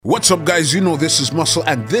What's up, guys? You know this is Muscle,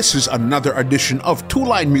 and this is another edition of Two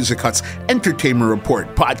Line Music Hut's Entertainment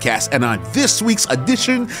Report podcast. And on this week's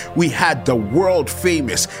edition, we had the world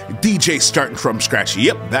famous DJ Starting From Scratch.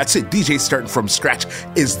 Yep, that's it. DJ Starting From Scratch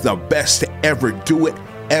is the best to ever do it.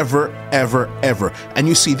 Ever. And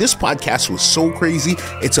you see, this podcast was so crazy,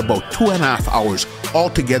 it's about 2.5 hours.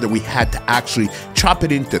 Altogether, we had to actually chop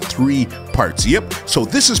it into 3 parts. Yep, so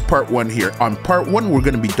this is part 1 here. On part 1, we're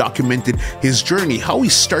going to be documenting his journey, how he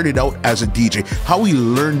started out as a DJ, how he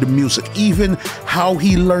learned music, even how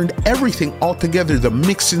he learned everything altogether, the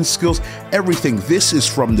mixing skills, everything. This is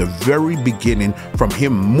from the very beginning, from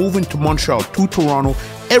him moving to Montreal to Toronto,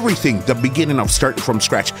 everything, the beginning of Starting From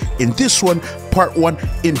Scratch. In this one, part 1,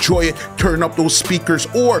 enjoy it. Turn up those speakers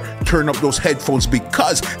or turn up those headphones,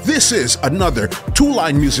 because this is another Two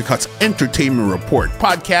Line Music Hut's Entertainment Report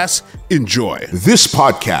podcast. Enjoy. This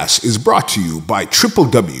podcast is brought to you by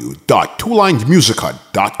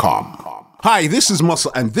www.twolinemusichut.com. Hi, this is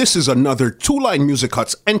Muscle, and this is another Two Line Music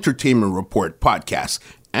Hut's Entertainment Report podcast.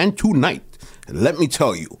 And tonight, let me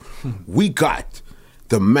tell you, we got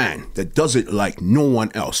the man that does it like no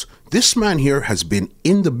one else. This man here has been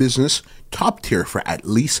in the business, top tier, for at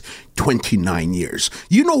least 29 years.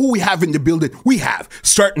 You know who we have in the building? We have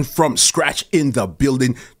Starting From Scratch in the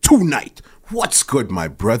building tonight. What's good, my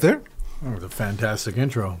brother? Oh, the fantastic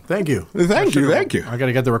intro. Thank you. Thank you. I got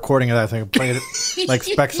to get the recording of that thing. Play it like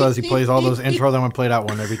Specs does. He plays all those intros. I'm going to play that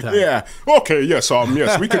one every time. Yeah. Okay. Yes.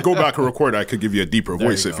 Yes. We could go back and record. I could give you a deeper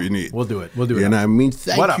voice if you need. We'll do it. You know what I mean?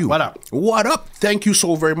 Thank you. What up? What up? Thank you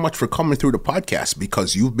so very much for coming through the podcast,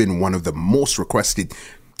 because you've been one of the most requested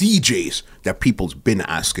DJs that people's been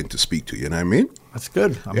asking to speak to. You know what I mean? That's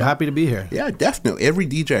good. I'm happy to be here. Yeah, definitely. Every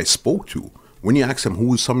DJ I spoke to, when you ask them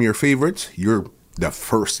who is some of your favorites, you're the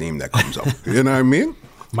first name that comes up. You know what I mean?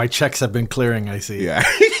 My checks have been clearing, I see. Yeah.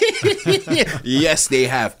 Yes, they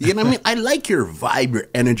have. You know what I mean? I like your vibe, your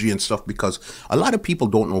energy and stuff, because a lot of people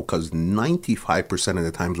don't know, because 95% of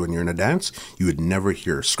the times when you're in a dance, you would never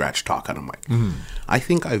hear Scratch talk on a mic. Mm-hmm. I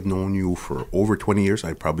think I've known you for over 20 years.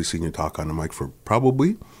 I've probably seen you talk on a mic for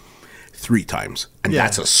probably 3 times. And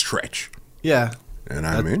that's a stretch. Yeah. You know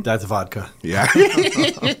what I mean? That's vodka. Yeah.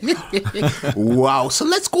 Wow. So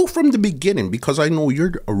let's go from the beginning, because I know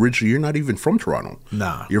you're not even from Toronto.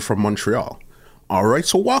 Nah. You're from Montreal. All right.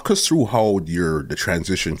 So walk us through how the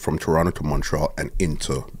transition from Toronto to Montreal and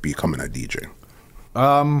into becoming a DJ.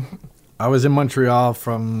 I was in Montreal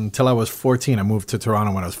till I was 14. I moved to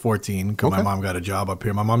Toronto when I was 14 because my mom got a job up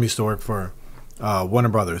here. My mom used to work for Warner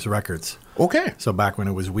Brothers Records. Okay. So back when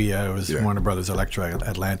it was WEA, it was Warner Brothers Electra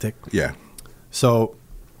Atlantic. Yeah. So,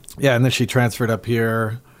 and then she transferred up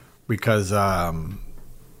here because of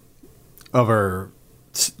her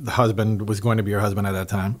husband was going to be her husband at that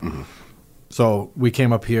time. Mm-hmm. So we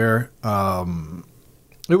came up here. It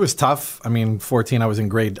was tough. I mean, 14,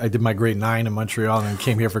 I did my grade 9 in Montreal and then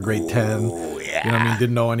came here for grade 10. Oh, yeah. You know what I mean?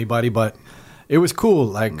 Didn't know anybody, but it was cool.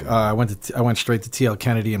 Like I went straight to TL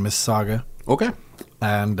Kennedy in Mississauga. Okay.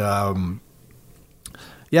 And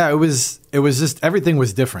it was just, everything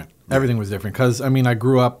was different. Everything was different because, I mean, I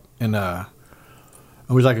grew up it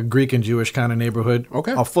was like a Greek and Jewish kind of neighborhood.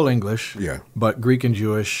 Okay. All full English. Yeah. But Greek and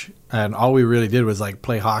Jewish. And all we really did was like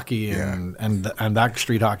play hockey and that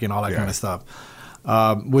street hockey and all that kind of stuff.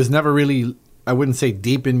 Was never really, I wouldn't say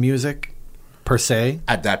deep in music per se.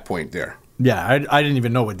 At that point there. Yeah. I didn't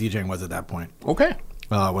even know what DJing was at that point. Okay.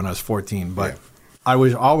 When I was 14. But I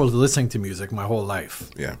was always listening to music my whole life.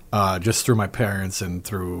 Yeah. Just through my parents and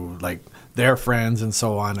through like their friends and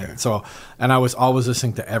so on. And I was always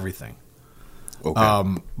listening to everything.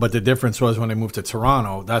 Okay. But the difference was when I moved to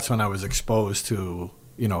Toronto, that's when I was exposed to,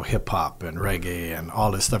 hip hop and reggae and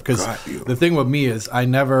all this stuff. Because the thing with me is I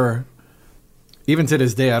never, even to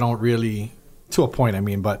this day, I don't really, to a point,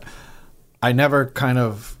 but I never kind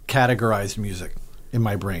of categorized music in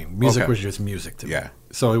my brain. Music was just music to me. Yeah.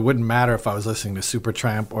 So it wouldn't matter if I was listening to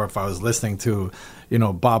Supertramp or if I was listening to,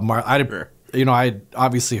 Bob Marley. I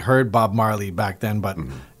obviously heard Bob Marley back then, but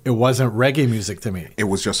it wasn't reggae music to me. It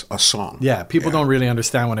was just a song. Yeah, people don't really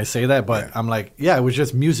understand when I say that, but I'm like, it was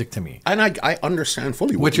just music to me. And I understand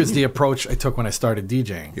fully what Which you is mean. the approach I took when I started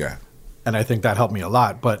DJing. Yeah. And I think that helped me a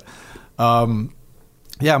lot. But,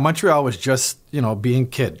 Montreal was just, being a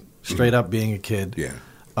kid, straight up being a kid. Yeah.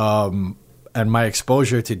 And my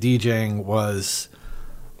exposure to DJing was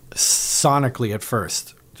sonically at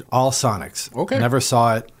first, all sonics. Okay. Never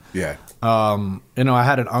saw it. Yeah. I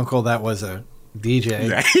had an uncle that was a DJ.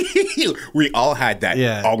 Yeah. We all had that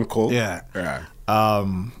uncle. Yeah. Yeah.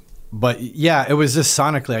 But it was just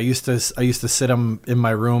sonically. I used to sit in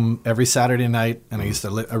my room every Saturday night, and I used to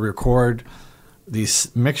record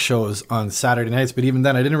these mix shows on Saturday nights, but even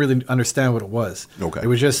then I didn't really understand what it was. Okay. It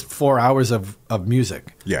was just 4 hours of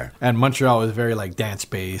music. Yeah. And Montreal was very like dance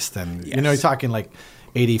based, and Yes. you know, you're talking like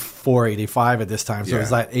 84, 85 at this time. So it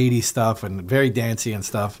was Yeah. like 80s stuff and very dancey and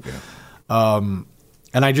stuff. Yeah.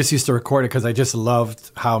 And I just used to record it because I just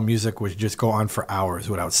loved how music would just go on for hours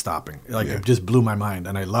without stopping. Like Yeah. it just blew my mind,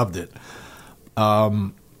 and I loved it.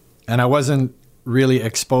 And I wasn't really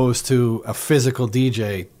exposed to a physical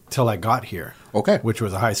DJ till I got here. Okay. Which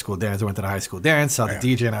was a high school dance. I went to the high school dance, saw the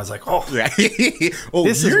DJ, and I was like, oh, Yeah. Oh,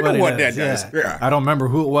 this you're is what the one it that is. does. Yeah. I don't remember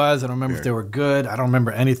who it was. I don't remember if they were good. I don't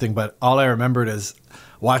remember anything. But all I remembered is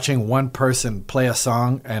watching one person play a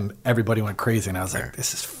song, and everybody went crazy. And I was like,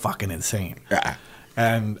 this is fucking insane. Yeah.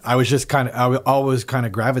 And I was just I always kind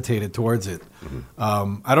of gravitated towards it.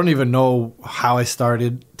 I don't even know how I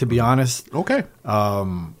started, to be honest. Okay.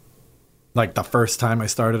 Like the first time I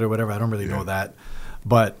started or whatever. I don't really know that.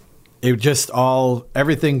 But it just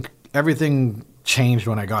everything changed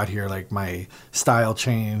when I got here. Like my style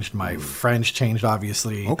changed, my friends changed,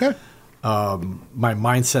 obviously. Okay. My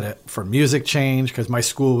mindset for music changed because my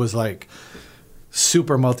school was like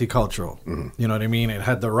super multicultural. You know what I mean? It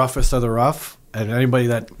had the roughest of the rough. And anybody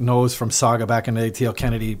that knows from Saga back in the day, T.L.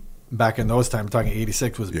 Kennedy back in those times, talking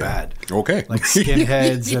 86, was bad. Okay. Like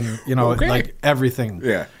skinheads and, you know, Okay. like everything.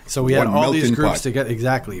 Yeah. So we had One all these melting groups pot. together.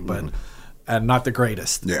 Exactly. But, and not the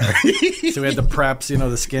greatest. Yeah. So we had the preps, you know,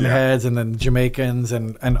 the skinheads and then Jamaicans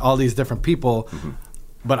and all these different people.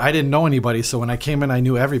 But I didn't know anybody. So when I came in, I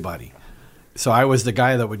knew everybody. So I was the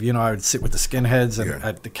guy that would, you know, I would sit with the skinheads and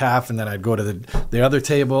at the calf, and then I'd go to the other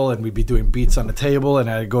table, and we'd be doing beats on the table, and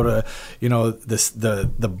I'd go to, you know,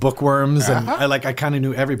 the bookworms, and I kind of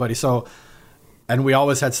knew everybody. So, and we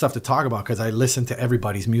always had stuff to talk about because I listened to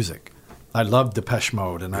everybody's music. I loved Depeche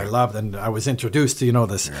Mode, and I was introduced to, you know,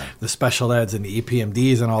 the special eds and the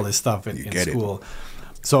EPMDs and all this stuff in school.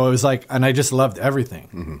 So it was like, and I just loved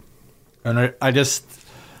everything, and I just.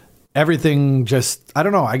 Everything just, I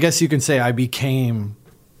don't know, I guess you can say I became,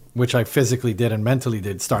 which I physically did and mentally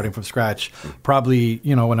did, starting from scratch, probably,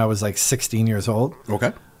 you know, when I was like 16 years old.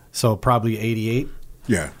 Okay. So probably 88.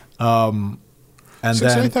 Yeah. And So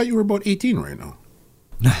then, I thought you were about 18 right now.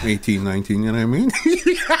 18, 19, you know what I mean?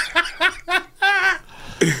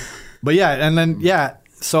 but yeah, and then, yeah.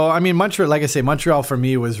 So, I mean, Montreal, like I say, Montreal for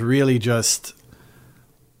me was really just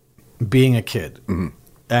being a kid.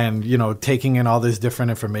 And, you know, taking in all this different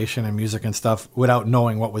information and music and stuff without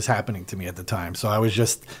knowing what was happening to me at the time. So I was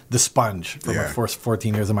just the sponge for my first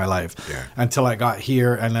 14 years of my life until I got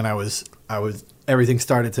here. And then everything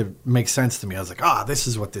started to make sense to me. I was like, this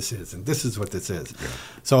is what this is. And this is what this is. Yeah.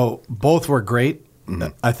 So both were great.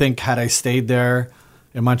 I think had I stayed there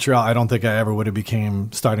in Montreal, I don't think I ever would have became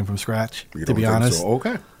starting from scratch, to be honest. So?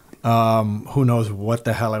 Okay. Who knows what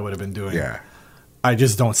the hell I would have been doing. Yeah. I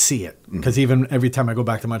just don't see it. Because even every time I go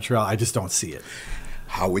back to Montreal, I just don't see it.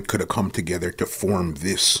 How it could have come together to form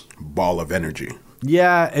this ball of energy.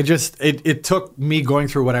 Yeah, it took me going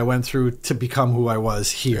through what I went through to become who I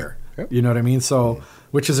was here. Yeah. You know what I mean? So,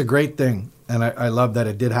 which is a great thing. And I love that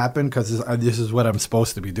it did happen because this is what I'm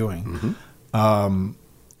supposed to be doing. And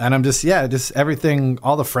I'm just everything,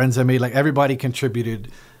 all the friends I made, like everybody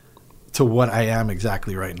contributed to what I am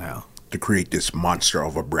exactly right now. To create this monster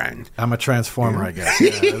of a brand. I'm a transformer, I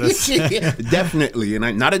guess. Yeah, definitely.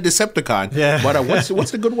 And not a Decepticon. Yeah. But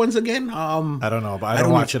what's the good ones again? I don't know, but I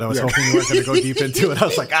don't watch it. I was hoping you weren't going to go deep into it. I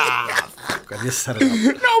was like, I just set it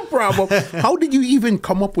up. No problem. How did you even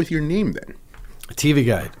come up with your name then? A TV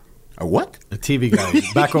guide. A what? A TV guide.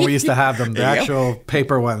 Back when we used to have them, the actual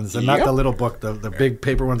paper ones, and not the little book, the big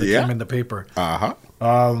paper ones that came in the paper.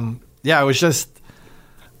 Yeah, I was just,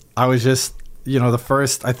 you know, the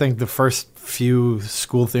first few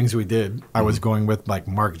school things we did, I was going with like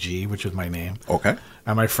Mark G, which was my name. Okay.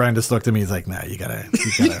 And my friend just looked at me. He's like, "Nah, you gotta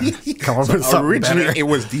come up with something originally better." It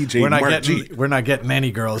was DJ Mark G. We're not getting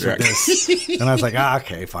any girls with this. And I was like,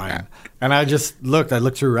 okay, fine. And I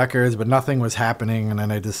looked through records, but nothing was happening. And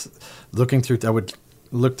then I would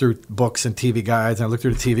look through books and TV guides, and I looked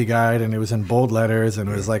through the TV guide, and it was in bold letters, and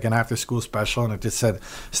it was like an after school special, and it just said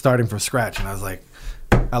starting from scratch. And I was like,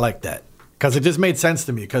 I like that. Because it just made sense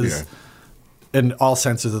to me, because in all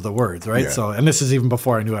senses of the words, right? Yeah. So, and this is even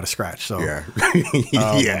before I knew how to scratch. So,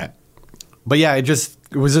 Yeah. But yeah, it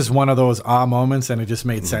was just one of those moments, and it just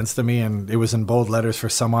made sense to me, and it was in bold letters for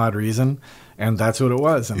some odd reason, and that's what it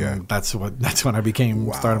was, and that's when I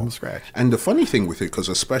became starting from scratch. And the funny thing with it, because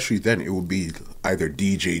especially then it would be either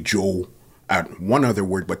DJ Joe at one other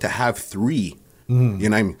word, but to have three, you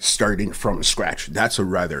know, I'm starting from scratch. That's a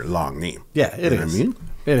rather long name. Yeah, it is. You know what I mean?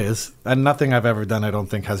 It is, and nothing I've ever done, I don't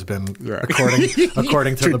think, has been Right. according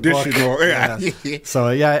to the book. Traditional, yeah. So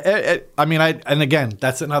I mean, and again,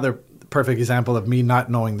 that's another perfect example of me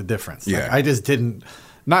not knowing the difference. Like, Yeah. I just didn't,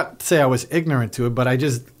 not to say I was ignorant to it, but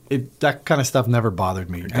that kind of stuff never bothered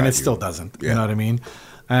me, and it still doesn't. Yeah. You know what I mean?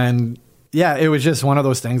 And yeah, it was just one of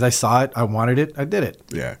those things. I saw it, I wanted it, I did it.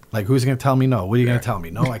 Yeah. Like, who's going to tell me no? What are you going to tell me?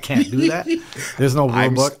 No, I can't do that. There's no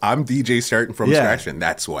rule book. I'm DJ starting from Yeah. scratch, and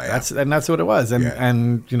that's why. That's what it was. And Yeah.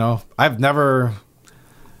 and you know, I've never.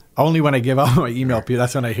 Only when I give out my email,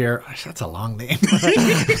 that's when I hear, that's a long name.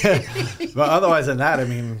 But otherwise than that, I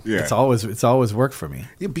mean, Yeah. it's always worked for me.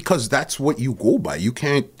 Yeah, because that's what you go by. You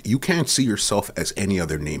can't see yourself as any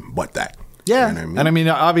other name but that. Yeah. You know what I mean? And I mean,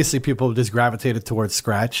 obviously people just gravitated towards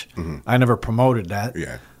Scratch. I never promoted that.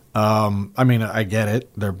 Yeah. I mean, I get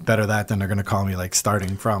it. They're better that than they're going to call me like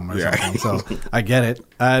starting from or Yeah. something. So I get it.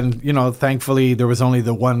 And, you know, thankfully there was only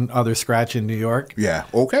the one other Scratch in New York. Yeah.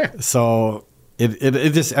 Okay. So it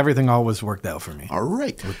just, everything always worked out for me All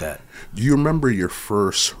right. with that. Do you remember your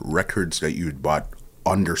first records that you'd bought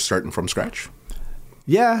under starting from scratch?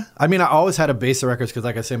 Yeah. I mean, I always had a base of records because,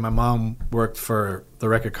 like I say, my mom worked for the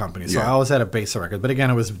record company. So Yeah. I always had a base of records. But again,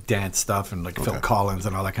 it was dance stuff and like Phil Collins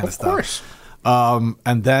and all that kind of stuff. Of course.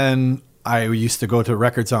 And then I used to go to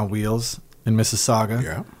Records on Wheels in Mississauga.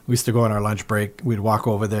 Yeah. We used to go on our lunch break. We'd walk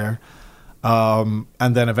over there. And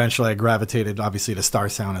then eventually I gravitated, obviously, to Star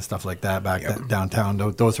Sound and stuff like that back downtown.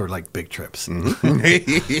 Those were like big trips.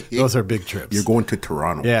 Those are big trips. You're going to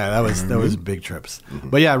Toronto. Yeah, that was big trips.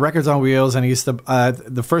 But yeah, Records on Wheels, and I used to.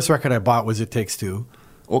 The first record I bought was It Takes Two.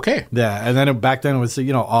 Okay. Yeah, and then back then it was,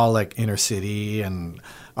 you know, all like inner city and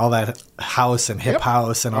all that house and hip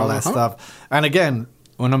house and all that stuff. And again,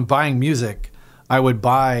 when I'm buying music, I would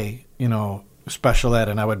buy, you know, Special Ed,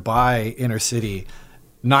 and I would buy inner city,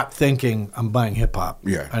 not thinking I'm buying hip hop.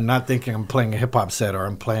 Yeah. And not thinking I'm playing a hip hop set or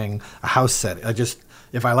I'm playing a house set.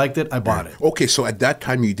 If I liked it, I bought it. Okay, so at that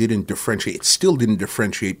time you didn't differentiate. Still didn't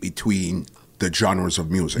differentiate between the genres of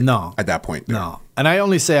music. No. At that point. There. No. And I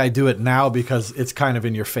only say I do it now because it's kind of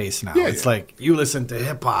in your face now. Yeah, It's yeah. like you listen to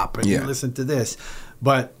hip hop and Yeah. you listen to this.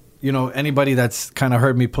 But, you know, anybody that's kind of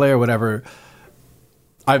heard me play or whatever,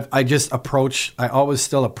 I always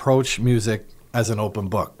still approach music as an open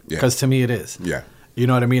book. Yeah. Because to me it is. Yeah. You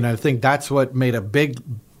know what I mean? I think that's what made a big,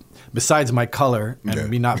 besides my color and Yeah.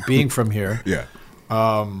 me not being from here, Yeah.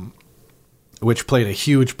 which played a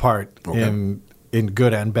huge part Okay. in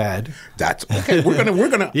good and bad. That's okay. We're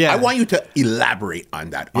gonna Yeah. I want you to elaborate on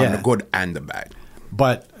that, on Yeah. the good and the bad.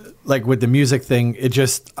 But like with the music thing, it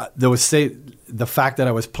just the fact that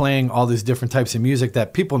I was playing all these different types of music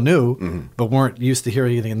that people knew, but weren't used to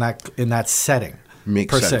hearing it in that setting.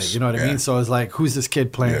 Makes per sense. se, you know what I Yeah. mean? So it's like, who's this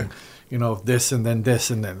kid playing? Yeah. You know, this and then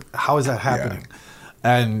this and then how is that happening?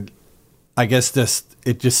 And I guess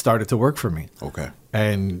it just started to work for me. Okay.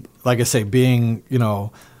 And like I say, being, you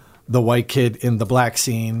know, the white kid in the black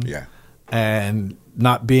scene, Yeah. and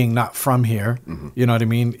not from here, you know what I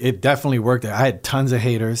mean? It definitely worked. I had tons of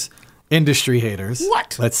haters, industry haters.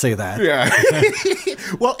 What? Let's say that. Yeah.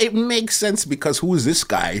 Well, it makes sense because who is this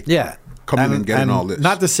guy? Yeah. Coming and getting all this.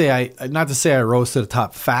 Not to say I rose to the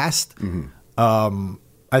top fast.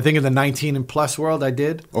 I think in the 19 and plus world I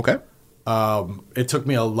did. Okay. It took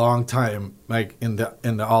me a long time, like in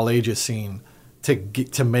the all ages scene,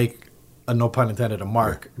 to make a, no pun intended, a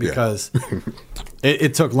mark, Yeah. because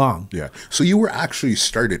it took long. Yeah. So you were actually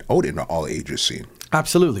started out in the all ages scene.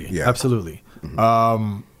 Absolutely. Yeah. Absolutely.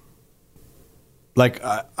 Like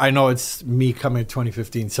I know it's me coming in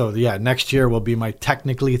 2015, so yeah, next year will be my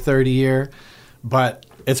technically 30 year, but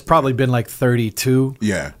it's probably been like 32.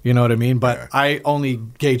 Yeah. You know what I mean? But Yeah. I only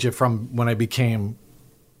gauge it from when I became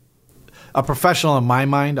a professional in my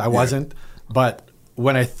mind. I wasn't, but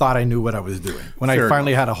when I thought I knew what I was doing, when Fair I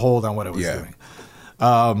finally enough. had a hold on what I was Yeah.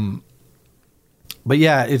 doing. But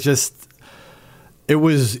yeah, it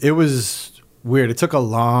was weird. It took a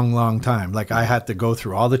long, long time. Like I had to go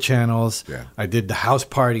through all the channels. Yeah. I did the house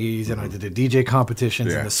parties and I did the DJ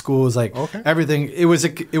competitions Yeah. in the schools, like Okay. everything. It was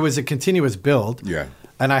a continuous build. Yeah.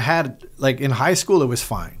 And I had, like, in high school, it was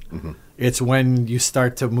fine. It's when you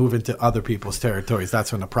start to move into other people's territories,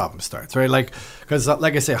 that's when the problem starts, right? Like, because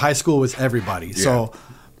like I say, high school was everybody. So,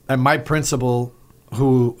 and my principal,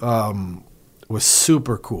 who was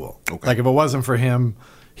super cool. Okay. Like, if it wasn't for him,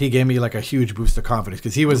 he gave me like a huge boost of confidence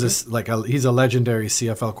because he was he's a legendary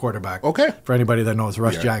CFL quarterback. Okay. For anybody that knows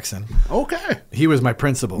Russ Yeah. Jackson. Okay. He was my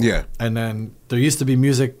principal. Yeah. And then there used to be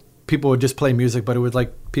music. People would just play music, but it would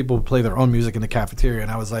like people would play their own music in the cafeteria. And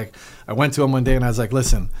I was like, I went to him one day and I was like,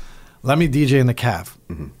 listen, let me DJ in the caf.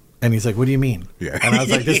 And he's like, what do you mean? Yeah. And I was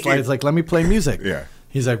like, this guy's like, let me play music. Yeah.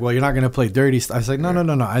 He's like, well, you're not going to play dirty stuff. I was like,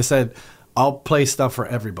 no. I said, I'll play stuff for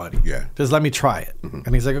everybody. Yeah. Just let me try it.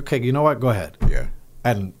 And he's like, okay, you know what? Go ahead. Yeah.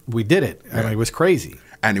 And we did it. I mean, it was crazy.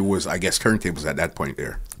 And it was, I guess, turntables at that point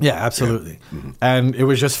there. Yeah, absolutely. And it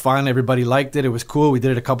was just fun. Everybody liked it. It was cool. We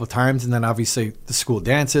did it a couple of times. And then obviously the school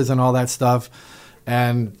dances and all that stuff.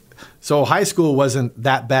 And so high school wasn't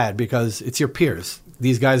that bad because it's your peers.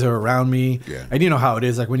 These guys are around me. Yeah. And you know how it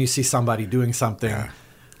is. Like when you see somebody doing something,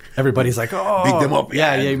 everybody's like, oh. Beat them up.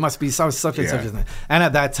 Yeah, you must be such and such. And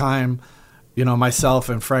at that time, you know, myself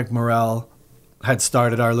and Frank Morel had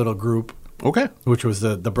started our little group. Okay. Which was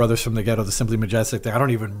the Brothers from the Ghetto, the Simply Majestic thing. I don't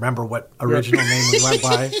even remember what original name we went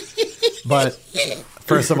by. But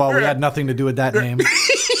first of all, we had nothing to do with that name.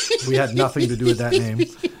 We had nothing to do with that name.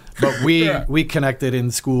 But we connected in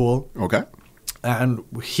school. Okay. And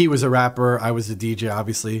he was a rapper. I was a DJ,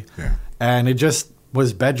 obviously. Yeah. And it just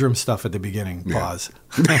was bedroom stuff at the beginning. Pause.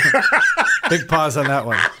 Big pause on that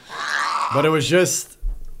one. But it was just,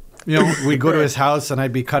 you know, we'd go to his house and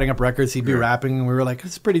I'd be cutting up records. He'd be rapping. And we were like,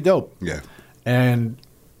 it's pretty dope. Yeah. And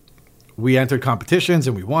we entered competitions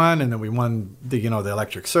and we won. And then we won the, you know, the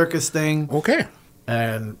Electric Circus thing. Okay.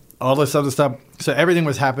 And all this other stuff. So everything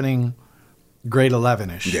was happening grade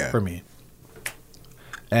 11-ish for me.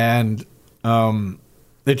 And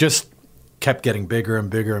it just kept getting bigger and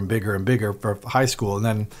bigger and bigger and bigger for high school. And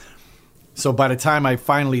then, so by the time I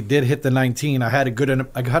finally did hit the 19, I had a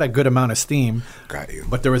good amount of steam. Got you.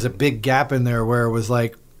 But there was a big gap in there where it was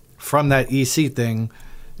like, from that EC thing,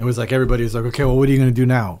 it was like everybody was like, okay, well, what are you going to do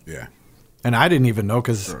now? Yeah. And I didn't even know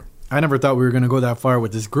because I never thought we were going to go that far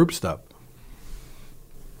with this group stuff.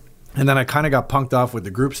 And then I kind of got punked off with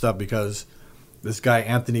the group stuff because this guy,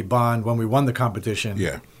 Anthony Bond, when we won the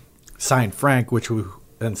competition, signed Frank,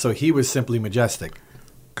 and so he was Simply Majestic.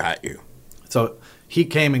 Got you. So he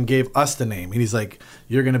came and gave us the name. And he's like,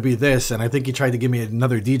 you're going to be this. And I think he tried to give me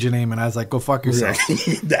another DJ name. And I was like, go fuck yourself.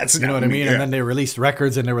 That's you know what I mean? Yeah. And then they released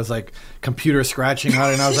records and there was like computer scratching on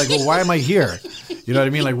it. And I was like, well, why am I here? You know what I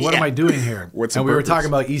mean? Like, what am I doing here? What's and the we were purpose? talking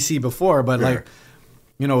about EC before, but like,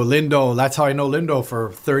 you know, Lindo, that's how I know Lindo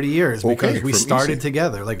for 30 years because we started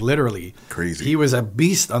together, like literally. Crazy. He was a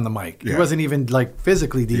beast on the mic. He wasn't even like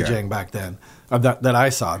physically DJing back then that I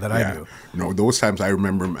saw, that I knew. No, those times I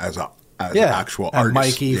remember him as an actual artist. And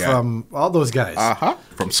Mikey from all those guys.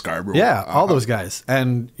 From Scarborough. Yeah, all those guys.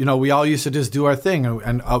 And, you know, we all used to just do our thing.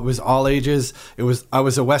 And it was all ages. I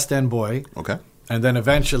was a West End boy. Okay. And then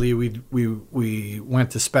eventually we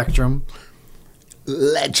went to Spectrum.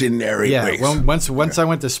 Legendary place. Once I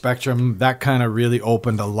went to Spectrum, that kind of really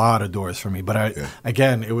opened a lot of doors for me. But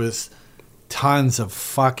again, it was tons of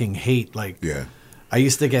fucking hate. Like, I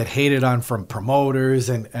used to get hated on from promoters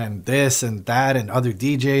and this and that and other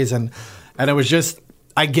DJs, and it was just,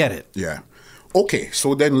 I get it. Yeah. Okay,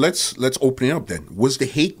 so then let's open it up then. Was the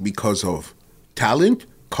hate because of talent,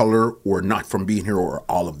 color, or not from being here, or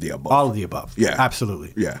all of the above? All of the above. Yeah.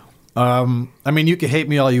 Absolutely. Yeah. I mean, you can hate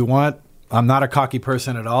me all you want. I'm not a cocky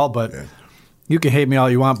person at all, but you can hate me all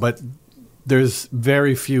you want, but there's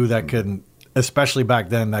very few that can, especially back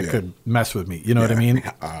then, that could mess with me. You know what I mean?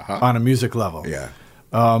 On a music level. Yeah.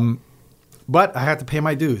 But I had to pay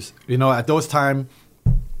my dues. You know, at those time,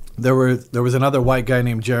 there was another white guy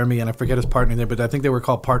named Jeremy, and I forget his partner there, but I think they were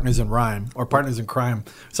called Partners in Rhyme or Partners in Crime.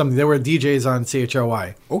 Something. They were DJs on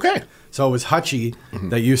CHRY. Okay. So it was Hutchie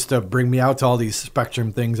that used to bring me out to all these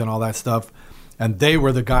Spectrum things and all that stuff. And they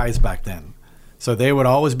were the guys back then. So they would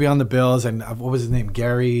always be on the bills. And what was his name?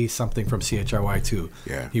 Gary something from CHRY too.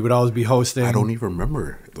 Yeah. He would always be hosting. I don't even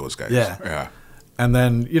remember those guys. Yeah. Yeah. And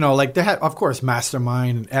then, you know, like they had, of course,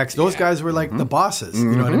 Mastermind and X. Those guys were like the bosses. You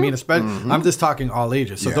know what I mean? Especially, I'm just talking all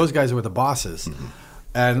ages. So those guys were the bosses.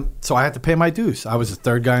 And so I had to pay my dues. I was the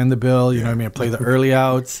third guy in the bill. You know what I mean? I played the early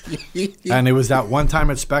outs. And it was that one time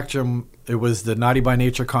at Spectrum, it was the Naughty by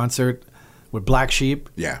Nature concert with Black Sheep.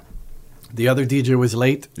 Yeah. The other DJ was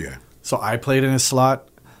late. Yeah. So I played in his slot,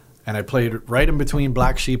 and I played right in between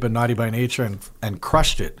Black Sheep and Naughty by Nature and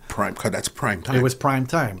crushed it. That's prime time. It was prime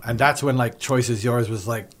time. And that's when, like, Choice Is Yours was,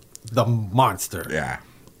 like, the monster. Yeah.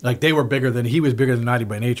 Like, he was bigger than Naughty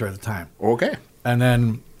by Nature at the time. Okay. And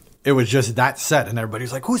then it was just that set, and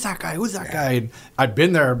everybody's like, who's that guy? Who's that guy? And I'd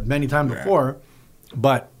been there many times before,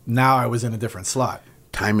 but now I was in a different slot.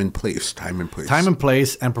 Time and place. Time and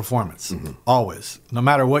place and performance. Always. No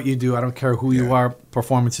matter what you do, I don't care who you are,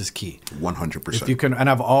 performance is key. 100%. If you can, and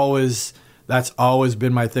that's always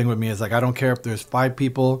been my thing with me, is like, I don't care if there's 5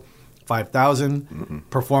 people, 5,000,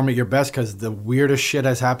 perform at your best, because the weirdest shit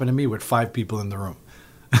has happened to me with 5 people in the room.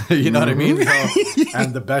 You know what I mean? So,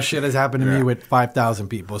 and the best shit has happened to me with 5,000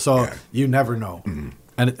 people. So you never know.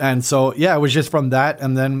 And so, yeah, it was just from that.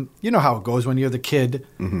 And then, you know how it goes when you're the kid.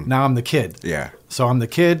 Now I'm the kid. Yeah. So I'm the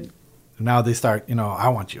kid. Now they start, I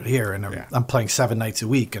want you here. And I'm playing 7 nights a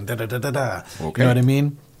week and da-da-da-da-da. Okay. You know what I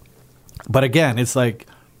mean? But again, it's like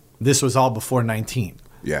this was all before 19.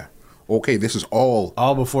 Yeah. Okay, this is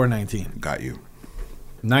all before 19. got you.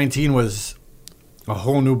 19 was a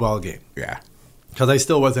whole new ball game. Yeah. Because I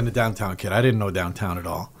still wasn't a downtown kid. I didn't know downtown at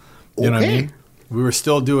all. You know what I Okay. mean? We were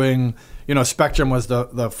still doing, Spectrum was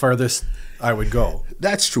the furthest I would go.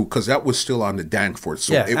 That's true, because that was still on the Danforth.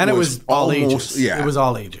 So Yeah, and it was all ages. Yeah. It was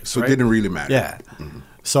all ages. So right? it didn't really matter. Yeah.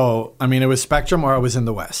 So, I mean, it was Spectrum or I was in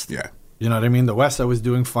the West. Yeah. You know what I mean? The West I was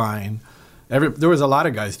doing fine. There was a lot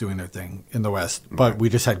of guys doing their thing in the West, but we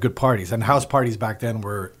just had good parties. And house parties back then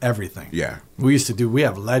were everything. Yeah. We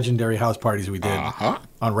have legendary house parties we did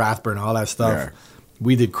on Rathburn, all that stuff. Yeah.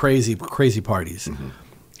 We did crazy, crazy parties.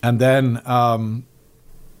 And then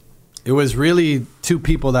it was really two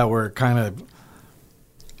people that were kind of,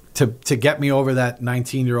 to get me over that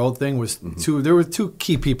 19-year-old thing was there were two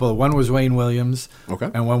key people. One was Wayne Williams.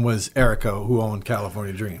 Okay. And one was Erica, who owned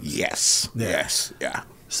California Dreams. Yes. Yeah. Yes. Yeah.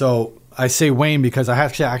 So I say Wayne because I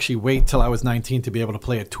had to actually wait till I was 19 to be able to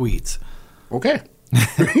play at Tweeds. Okay.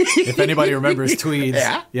 If anybody remembers Tweeds,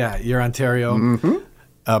 Yeah. you're Ontario,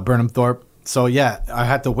 Burnham Thorpe. So yeah, I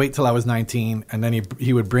had to wait till I was 19, and then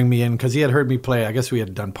he would bring me in because he had heard me play. I guess we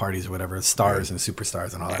had done parties or whatever, Stars and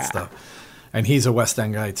Superstars and all that stuff. And he's a West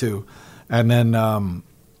End guy too. And then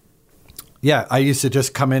I used to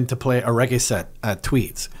just come in to play a reggae set at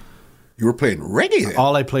Tweeds. You were playing reggae then?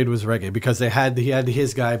 All I played was reggae because he had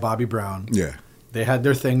his guy Bobby Brown. Yeah. They had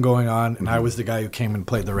their thing going on, and I was the guy who came and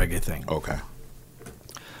played the reggae thing. Okay.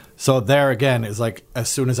 So there again is like as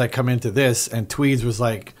soon as I come into this, and Tweeds was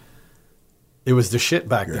like, it was the shit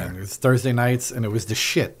back then. It was Thursday nights, and it was the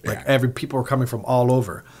shit. Like people were coming from all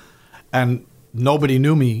over, and nobody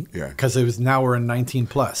knew me because it was now we're in 19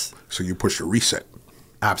 plus. So you pushed a reset.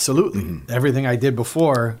 Absolutely. Everything I did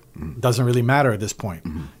before doesn't really matter at this point.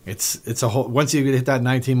 It's a whole. Once you hit that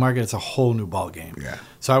 19 market, it's a whole new ball game. Yeah.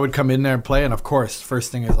 So I would come in there and play, and of course,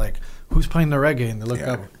 first thing is like, who's playing the reggae? And they look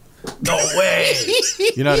up. No way.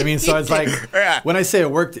 You know what I mean? So it's like when I say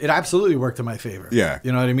it worked, it absolutely worked in my favor. Yeah.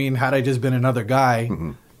 You know what I mean? Had I just been another guy,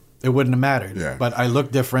 it wouldn't have mattered. Yeah. But I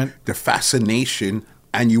looked different. The fascination,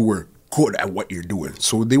 and you were good at what you're doing.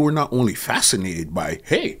 So they were not only fascinated by,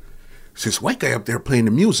 hey, it's this white guy up there playing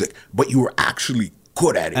the music, but you were actually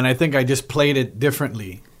good at it. And I think I just played it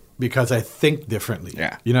differently because I think differently.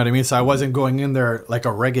 Yeah. You know what I mean? So I wasn't going in there like a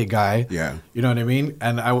reggae guy. Yeah. You know what I mean?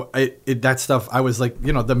 And that stuff, I was like,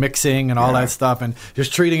 the mixing and all that stuff and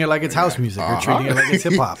just treating it like it's house music or treating it like it's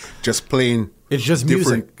hip hop. Just playing. It's just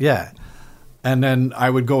different. music. Yeah. And then I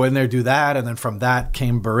would go in there, do that. And then from that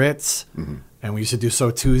came Barritz. And we used to do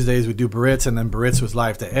So Tuesdays, we'd do Barritz. And then Barritz was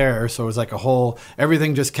live to air. So it was like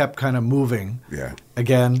everything just kept kind of moving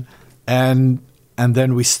again. And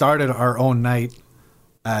then we started our own night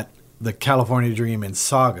at the California Dream in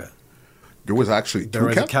Sauga. There was actually There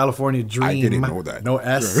was a California Dream. I didn't know that. No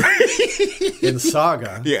S. In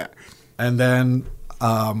Sauga. Yeah. And then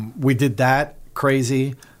we did that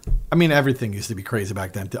crazy. I mean, everything used to be crazy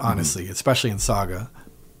back then, honestly, especially in Sauga.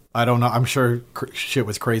 I don't know. I'm sure shit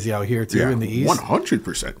was crazy out here, too, in the East.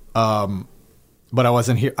 100%. But I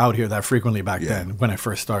wasn't out here that frequently back then when I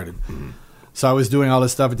first started. So I was doing all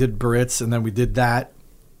this stuff. I did Barritz, and then we did that.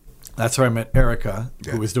 That's where I met Erica,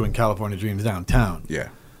 who was doing California Dreams downtown. Yeah.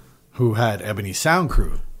 Who had Ebony Sound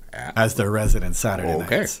Crew as their resident Saturday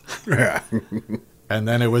nights. Yeah. And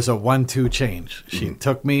then it was a 1-2 change. She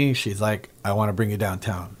took me. She's like, I want to bring you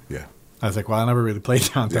downtown. Yeah. I was like, well, I never really played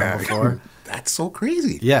downtown before. That's so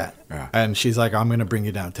crazy. Yeah. And she's like, I'm going to bring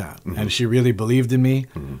you downtown. And she really believed in me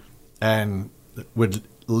and would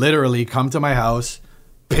literally come to my house,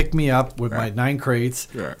 pick me up with my 9 crates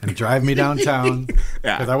and drive me downtown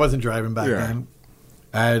because I wasn't driving back then.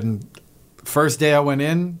 And first day I went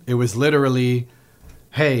in, it was literally,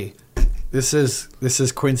 hey, this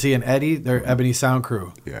is Quincy and Eddie, they're Ebony Sound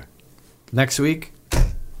Crew. Yeah. Next week,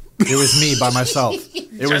 it was me by myself.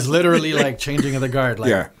 It was literally like changing of the guard.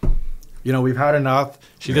 Like, we've had enough.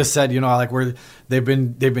 She just said, like they've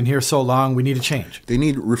been here so long, we need to change. They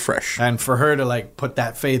need refresh. And for her to like put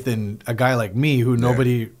that faith in a guy like me who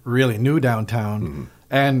nobody really knew downtown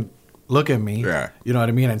and look at me, you know what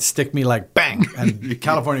I mean, and stick me like bang. And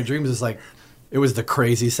California Dreams is like, it was the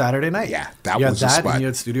crazy Saturday night. Yeah, that you was the had that, spot. and you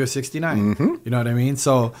had Studio 69. You know what I mean?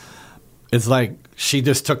 So it's like she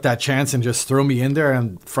just took that chance and just threw me in there.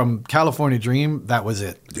 And from California Dream, that was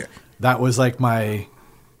it. Yeah, that was like my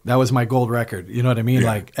gold record. You know what I mean?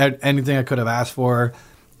 Like anything I could have asked for,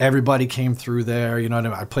 Everybody came through there. You know what I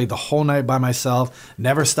mean? I played the whole night by myself,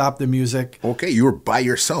 never stopped the music. Okay, you were by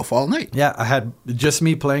yourself all night. Yeah, I had just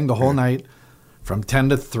me playing the whole night from 10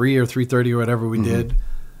 to 3 or 3:30 or whatever we did.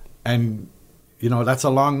 And, you know, that's a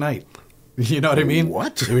long night. You know what I mean?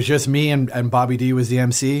 What? It was just me and Bobby D was the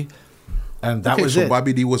MC. And that was so it.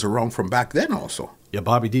 Bobby D was around from back then also. Yeah,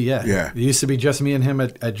 Bobby D, yeah. Yeah. It used to be just me and him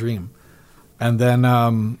at Dream. And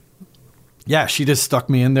then, yeah, she just stuck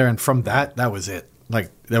me in there. And from that was it. Like,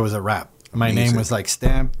 there was a wrap. My name was like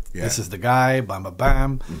stamped. Yeah. This is the guy, bam, bam,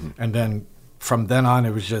 bam. And then from then on,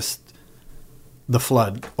 it was just the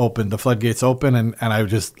floodgates open. And I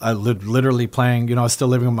literally playing, you know, I was still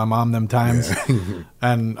living with my mom them times. Yeah.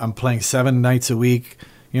 And I'm playing 7 nights a week,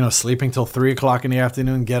 you know, sleeping till 3 o'clock in the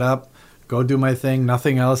afternoon, get up, go do my thing,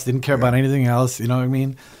 nothing else, didn't care about anything else, you know what I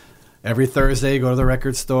mean? Every Thursday, go to the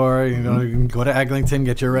record store, you know, you can go to Eglinton,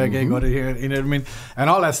 get your reggae, go to here, you know what I mean? And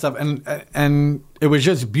all that stuff. And it was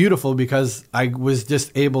just beautiful because I was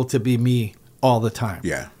just able to be me all the time.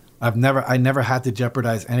 Yeah. I never had to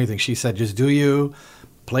jeopardize anything. She said, just do you,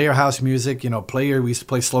 play your house music, you know, we used to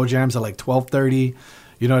play slow jams at like 12:30,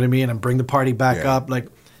 you know what I mean? And bring the party back up. Like,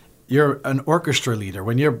 you're an orchestra leader.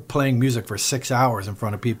 When you're playing music for 6 hours in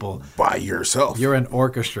front of people. By yourself. You're an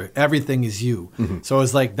orchestra. Everything is you. So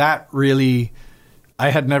it's like that really,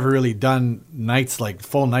 I had never really done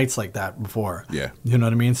full nights like that before. Yeah. You know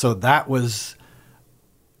what I mean? So that was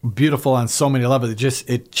beautiful on so many levels.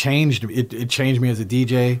 It changed me as a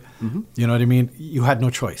DJ. You know what I mean? You had no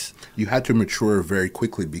choice. You had to mature very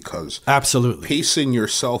quickly because absolutely pacing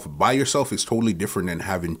yourself by yourself is totally different than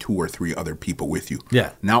having 2 or 3 other people with you.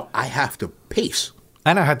 Yeah. Now I have to pace.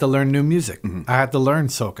 And I had to learn new music. I had to learn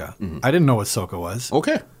soca. I didn't know what soca was.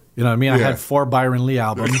 Okay. You know what I mean? I had 4 Byron Lee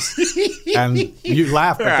albums, and you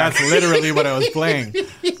laugh, but that's literally what I was playing.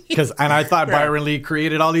 And I thought Byron Lee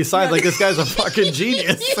created all these songs. Like, this guy's a fucking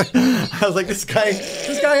genius. I was like, this guy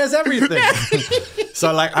has everything.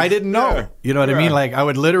 So, like, I didn't know. You know what I mean? Like, I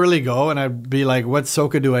would literally go and I'd be like, what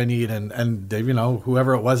soca do I need? And they, you know,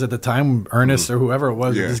 whoever it was at the time, Ernest or whoever it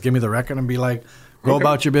was, would just give me the record and be like, go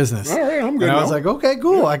about your business. All right, I'm good. And I was like, okay,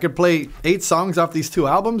 cool. I could play 8 songs off these 2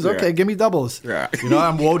 albums. Okay, give me doubles. Yeah. You know,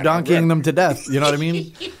 I'm woe donkeying them to death. You know what I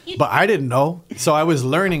mean? But I didn't know. So I was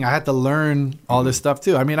learning. I had to learn all this stuff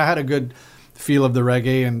too. I mean, I had a good feel of the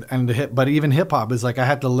reggae and the hip, but even hip hop is like I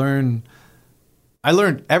had to learn. I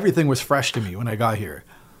learned everything was fresh to me when I got here.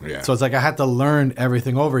 Yeah. So it's like I had to learn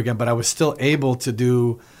everything over again, but I was still able to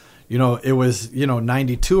do, you know, it was, you know,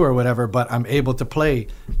 92 or whatever, but I'm able to play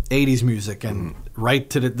 80s music and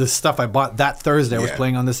write to the stuff I bought that Thursday I was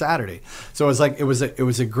playing on the Saturday. So it was like, it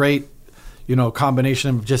was a great, you know, combination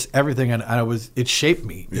of just everything. And it shaped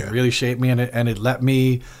me. Yeah. It really shaped me. And it let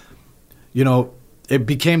me, you know, it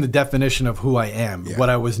became the definition of who I am, what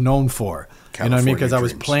I was known for. California, you know what I mean? Because I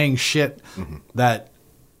was dreams. playing shit that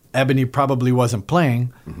Ebony probably wasn't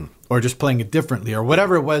playing, or just playing it differently, or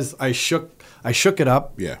whatever it was. I shook it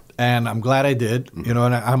up, and I'm glad I did. You know,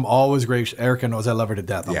 and I'm always grateful. Erica knows I love her to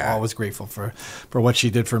death. I'm always grateful for what she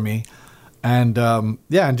did for me, and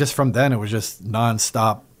and just from then it was just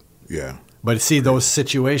nonstop. Yeah. But see, those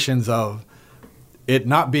situations of it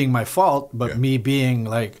not being my fault, but me being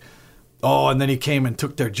like, oh, and then he came and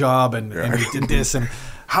took their job, and he did this, and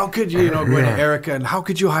how could you, go to Erica, and how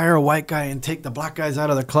could you hire a white guy and take the black guys out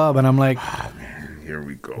of the club? And I'm like, oh, man, here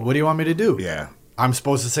we go. What do you want me to do? Yeah. I'm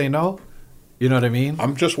supposed to say no? You know what I mean?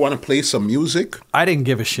 I'm just want to play some music. I didn't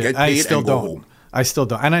give a shit. Get paid I still and go don't. home. I still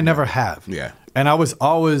don't. And I never have. Yeah. And I was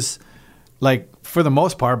always, like, for the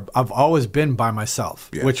most part, I've always been by myself,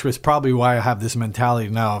 which was probably why I have this mentality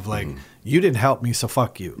now of like, you didn't help me, so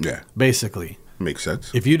fuck you. Yeah. Basically. Makes sense.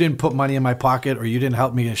 If you didn't put money in my pocket or you didn't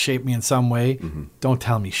help me and shape me in some way, don't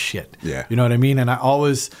tell me shit. Yeah. You know what I mean? And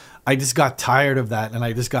I just got tired of that. And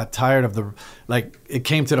I just got tired of it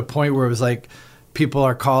came to the point where it was like, people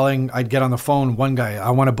are calling, I'd get on the phone, one guy, I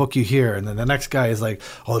want to book you here. And then the next guy is like,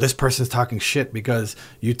 oh, this person's talking shit because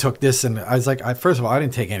you took this. And I was like, first of all, I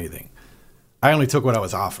didn't take anything. I only took what I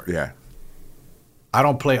was offered. Yeah. I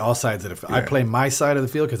don't play all sides of the field. I play my side of the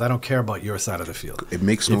field because I don't care about your side of the field. It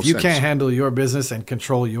makes no sense. If you can't handle your business and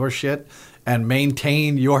control your shit and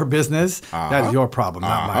maintain your business, that's your problem,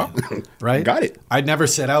 not mine. Right? Got it. I never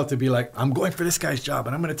set out to be like, I'm going for this guy's job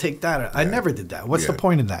and I'm going to take that. I never did that. What's the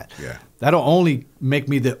point in that? Yeah. That'll only make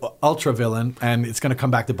me the ultra villain, and it's going to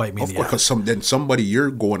come back to bite me in the ass. Because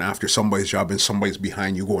you're going after somebody's job and somebody's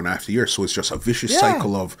behind you going after yours. So it's just a vicious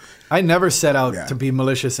cycle of... I never set out to be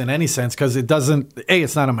malicious in any sense because it doesn't...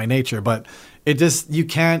 it's not in my nature, but it just... You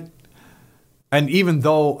can't... And even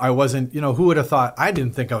though I wasn't... who would have thought... I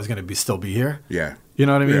didn't think I was going to still be here. Yeah. You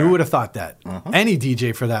know what I mean? Who would have thought that? Any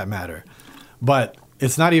DJ for that matter. But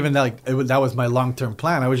it's not even like that was my long-term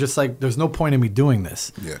plan. I was just like, there's no point in me doing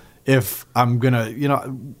this. Yeah. If I'm going to, you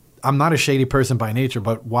know, I'm not a shady person by nature,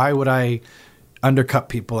 but why would I undercut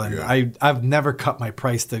people? And I've never cut my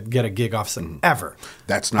price to get a gig off ever.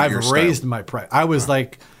 That's not your style. I've raised my price. I was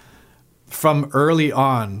like, from early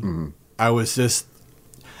on, I was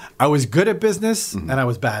good at business and I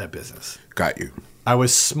was bad at business. Got you. I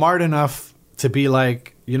was smart enough to be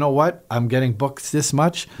like, you know what? I'm getting booked this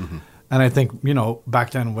much. And I think, you know,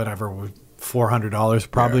 back then, whatever,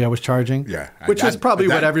 $400 probably I was charging. Yeah. Which was probably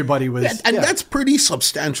what everybody was. And that's pretty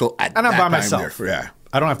substantial at and I'm that by time myself. there. Yeah.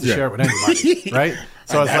 I don't have to share it with anybody, right?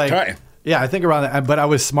 So it's like, time. yeah, I think around that. But I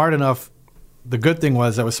was smart enough. The good thing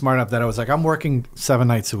was I was smart enough that I was like, I'm working 7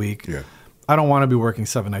 nights a week. Yeah. I don't want to be working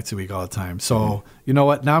 7 nights a week all the time. So you know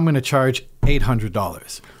what? Now I'm going to charge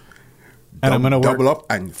 $800. And I'm going to work double up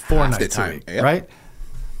and 4 half the nights a time. week, Yeah. right?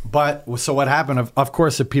 But so what happened? Of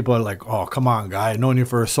course, if people are like, "Oh, come on, guy, I've known you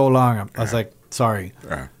for so long." I was like, "Sorry,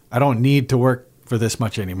 I don't need to work for this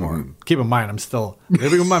much anymore." Keep in mind, I'm still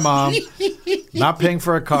living with my mom, not paying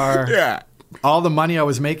for a car. Yeah. All the money I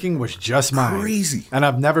was making was just mine. Crazy. And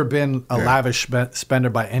I've never been a lavish spender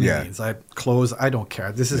by any Yeah. means. Clothes, I don't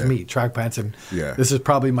care. This is me, track pants, and this is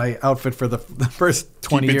probably my outfit for the first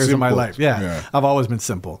 20 Keep it years of my simple. life. Yeah. I've always been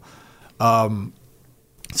simple.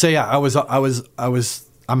 So yeah,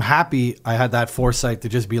 I'm happy I had that foresight to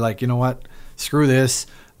just be like, you know what, screw this.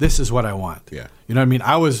 This is what I want. Yeah. You know what I mean?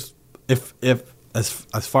 I was, if as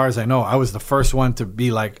far as I know, I was the first one to be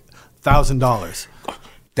like $1,000.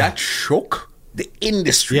 That shook the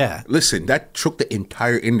industry. Yeah. Listen, that shook the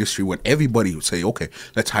entire industry when everybody would say, okay,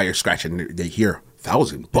 let's hire Scratch. And they hear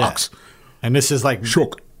 $1,000. And this is like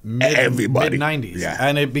Shook everybody. mid-90s. Yeah.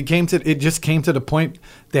 And it just came to the point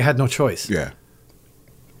they had no choice. Yeah.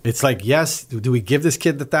 It's like, yes, do we give this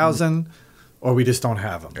kid the 1,000 or we just don't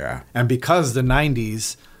have him? Yeah. And because the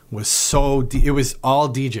 90s was it was all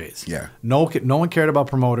DJs. Yeah. No one cared about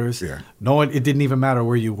promoters. Yeah. It didn't even matter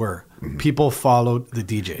where you were. People followed the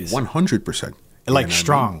DJs. 100%. Like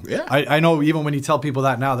strong. Yeah. I know even when you tell people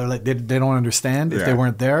that now, they're like, they don't understand if they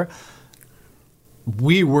weren't there.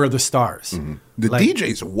 We were the stars. The Like,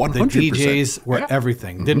 DJs, 100%. The DJs were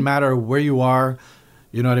everything. Didn't matter where you are.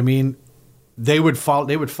 You know what I mean? They would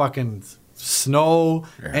fucking snow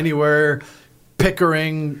anywhere,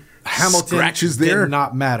 Pickering, Hamilton. Scratches there. Did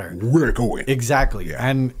not matter. We're going. Exactly. Yeah.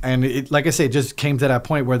 And it, like I say, it just came to that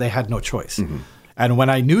point where they had no choice. And when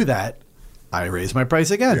I knew that, I raised my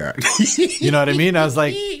price again. Yeah. You know what I mean? I was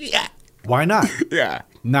like, why not? Yeah.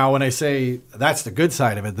 Now, when I say that's the good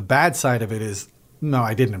side of it, the bad side of it is, no,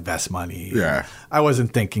 I didn't invest money. Yeah. I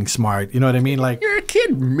wasn't thinking smart. You know what I mean? Like, You're a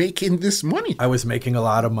kid making this money. I was making a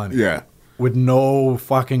lot of money. Yeah. With no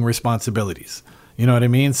fucking responsibilities. You know what I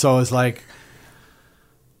mean? So it's like,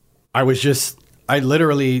 I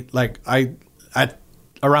literally, like, at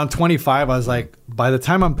around 25, I was like, by the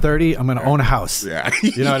time I'm 30, I'm going to own a house. Yeah.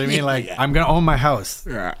 You know what I mean? Like, I'm going to own my house.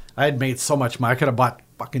 Yeah. I had made so much money. I could have bought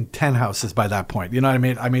fucking 10 houses by that point. You know what I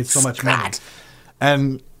mean? I made so much money.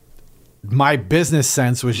 And my business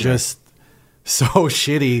sense was just so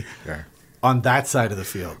shitty on that side of the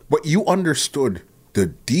field. But you understood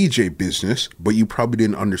the DJ business, but you probably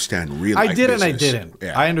didn't understand real life I did business. and I didn't.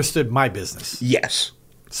 Yeah. I understood my business. Yes.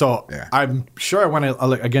 So I'm sure I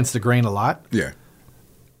went against the grain a lot. Yeah.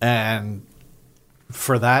 And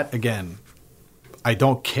for that, again, I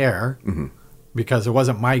don't care because it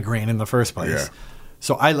wasn't my grain in the first place. Yeah.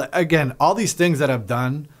 So again, all these things that I've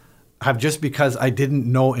done have just because I didn't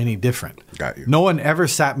know any different. Got you. No one ever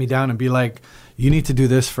sat me down and be like, you need to do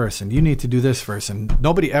this first and you need to do this first. And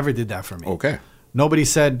nobody ever did that for me. Okay. Nobody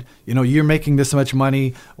said, you know, you're making this much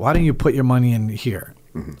money. Why don't you put your money in here?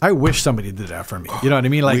 I wish somebody did that for me. You know what I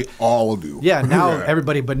mean? Like, we all do. Yeah, now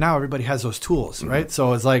everybody has those tools, right?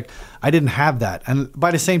 So it's like I didn't have that. And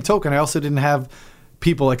by the same token, I also didn't have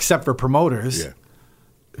people except for promoters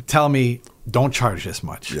tell me don't charge this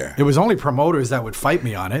much. Yeah. It was only promoters that would fight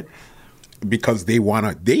me on it. Because they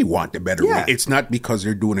want the better rate. It's not because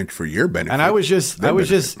they're doing it for your benefit. And I was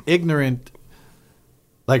just ignorant,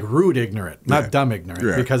 like rude ignorant, not dumb ignorant.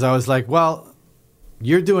 Yeah. Because I was like, well,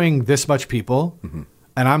 you're doing this much people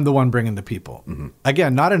and I'm the one bringing the people.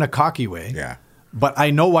 Again, not in a cocky way. Yeah. But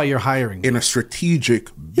I know why you're hiring me. In a strategic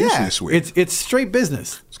business way. It's straight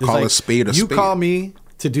business. It's call a spade a you spade. call me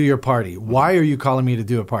to do your party. Why are you calling me to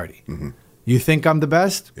do a party? You think I'm the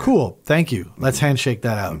best? Cool. Thank you. Let's handshake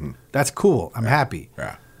that out. That's cool. I'm happy.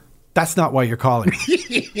 Yeah. That's not why you're calling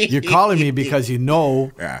me. You're calling me because you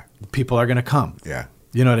know people are going to come. Yeah.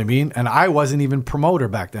 You know what I mean? And I wasn't even promoter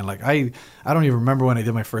back then. Like I don't even remember when I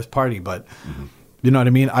did my first party, but you know what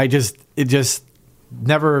I mean? It just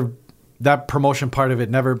never that promotion part of it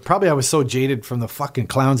never, probably I was so jaded from the fucking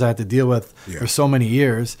clowns I had to deal with for so many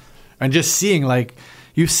years. And just seeing, like,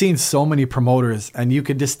 you've seen so many promoters and you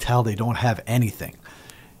could just tell they don't have anything.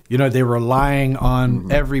 You know, they're relying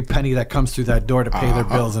on every penny that comes through that door to pay their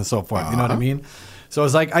bills and so forth. You know what I mean? So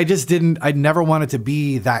it's like, I never wanted to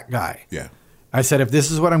be that guy. Yeah. I said, if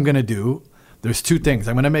this is what I'm going to do, there's two things.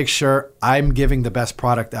 I'm going to make sure I'm giving the best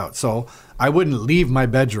product out. So I wouldn't leave my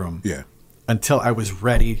bedroom until I was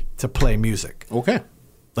ready to play music. Okay.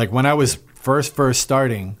 Like when I was first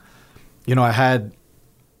starting, you know, I had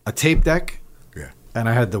a tape deck. Yeah. And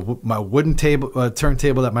I had my wooden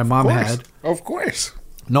turntable that my mom had. Of course.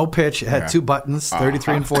 No pitch. It had two buttons,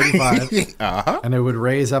 33 and 45. And it would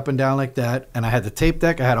raise up and down like that. And I had the tape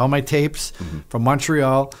deck. I had all my tapes from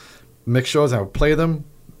Montreal, mix shows. I would play them.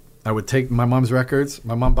 I would take my mom's records.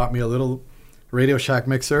 My mom bought me a little Radio Shack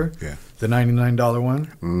mixer, the $99 one.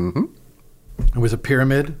 Mm-hmm. It was a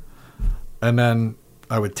pyramid. And then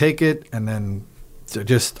I would take it and then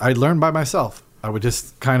I learned by myself. I would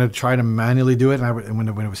just kind of try to manually do it. And when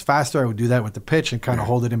it was faster, I would do that with the pitch and kind of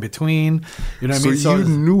hold it in between. You know what I mean? So you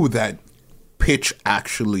knew that pitch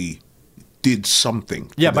actually did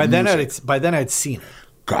something. Yeah, by then I'd seen it.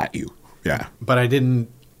 Got you. Yeah. But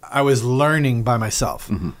I was learning by myself.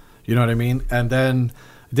 Mm-hmm. You know what I mean? And then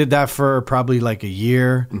I did that for probably like a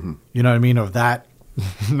year, you know what I mean, of that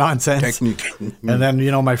nonsense. Technique. And then,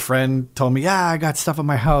 you know, my friend told me, I got stuff at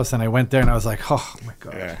my house. And I went there and I was like, oh my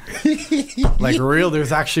God. Yeah. Like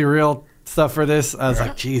there's actually real stuff for this. I was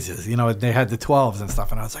like, Jesus, you know, they had the 12s and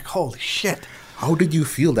stuff. And I was like, holy shit. How did you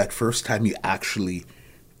feel that first time you actually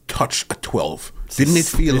touched a 12? Didn't it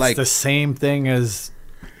feel like... It's the same thing as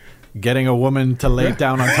getting a woman to lay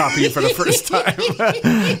down on top of you for the first time.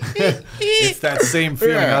 It's that same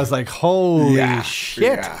feeling. I was like, holy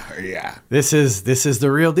shit. Yeah. This is the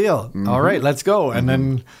real deal. Mm-hmm. All right, let's go. And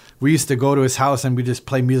then we used to go to his house and we just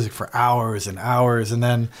play music for hours and hours. And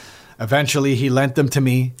then eventually he lent them to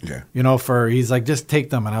me, you know, he's like, just take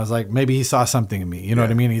them. And I was like, maybe he saw something in me. You know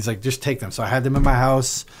what I mean? He's like, just take them. So I had them in my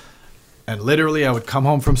house and literally I would come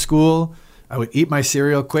home from school. I would eat my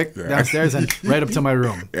cereal quick downstairs and right up to my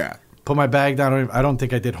room. Yeah. Put my bag down. I don't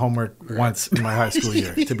think I did homework once in my high school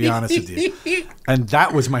year, to be honest with you. And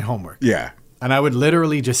that was my homework. Yeah. And I would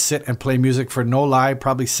literally just sit and play music for no lie,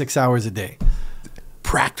 probably 6 hours a day.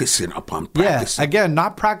 Practicing upon practicing. Yeah. Again,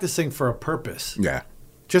 not practicing for a purpose. Yeah.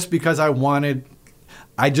 Just because I wanted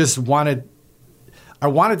to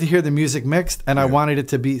hear the music mixed and I wanted it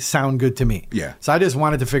to sound good to me. Yeah. So I just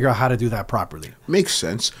wanted to figure out how to do that properly. Makes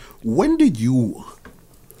sense. When did you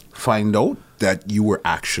find out that you were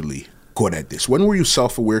actually good at this? When were you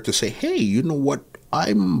self-aware to say, hey, you know what?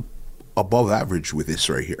 I'm above average with this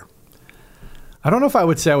right here. I don't know if I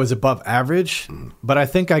would say I was above average, but I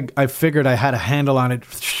think I figured I had a handle on it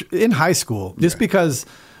in high school just because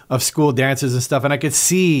of school dances and stuff. And I could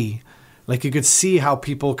see, like, you could see how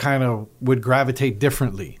people kind of would gravitate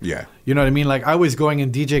differently. Yeah. You know what I mean? Like, I was going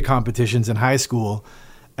in DJ competitions in high school,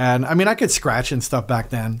 and I mean, I could scratch and stuff back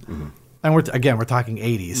then. Mm-hmm. And we're talking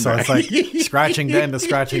 80s. So it's like scratching then to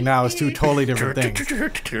scratching now is two totally different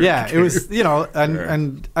things. Yeah, it was, you know,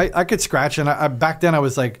 and I could scratch. And I back then I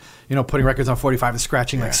was like, you know, putting records on 45 and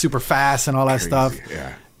scratching like super fast and all that stuff.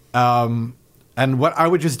 Yeah. And what I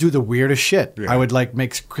would just do the weirdest shit. Yeah. I would like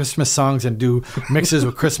make Christmas songs and do mixes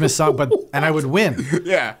with Christmas songs, and I would win.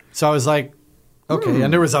 Yeah. So I was like, okay.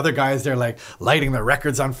 And there was other guys there like lighting the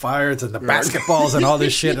records on fire and the basketballs and all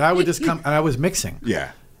this shit. And I would just come and I was mixing.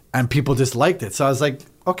 Yeah. And people just liked it. So I was like,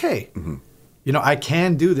 okay, you know, I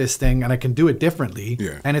can do this thing and I can do it differently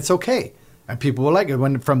and it's okay. And people will like it.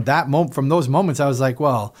 From those moments, I was like,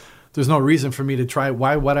 well, there's no reason for me to try.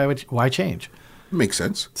 Why change? Makes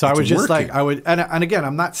sense. So I was just working. And again,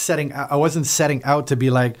 I wasn't setting out to be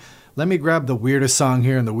like, let me grab the weirdest song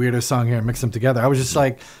here and the weirdest song here and mix them together. I was just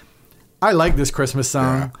like, I like this Christmas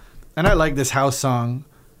song and I like this house song.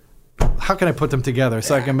 How can I put them together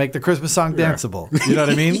so I can make the Christmas song danceable? You know what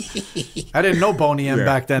I mean? I didn't know Boney M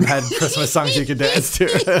back then had Christmas songs you could dance to.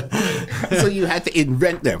 So you had to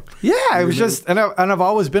invent them. Yeah, it was just, and I've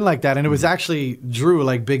always been like that. And it was actually Drew,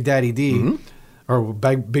 like Big Daddy D, or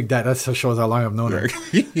Big Daddy, that shows how long I've known him.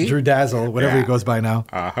 Drew Dazzle, whatever he goes by now.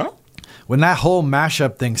 When that whole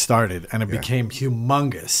mashup thing started and it became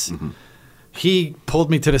humongous, he pulled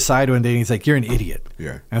me to the side one day and he's like, you're an idiot.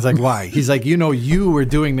 Yeah. And I was like, why? He's like, you know, you were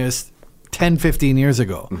doing this 10, 15 years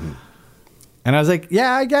ago. And I was like,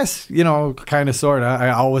 yeah, I guess, you know, kind of, sort of. I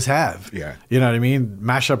always have. Yeah. You know what I mean?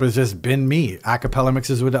 Mashup has just been me. Acapella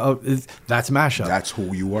mixes with, that's mashup. That's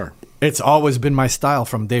who you are. It's always been my style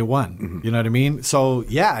from day one. You know what I mean? So,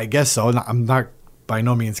 yeah, I guess so. I'm not by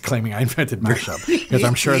no means claiming I invented mashup, because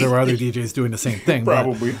I'm sure there were other DJs doing the same thing.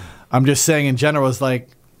 Probably. But I'm just saying in general, it's like,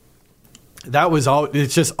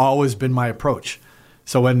 it's just always been my approach.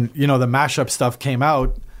 So when, the mashup stuff came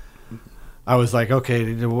out, I was like, okay,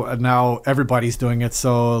 now everybody's doing it,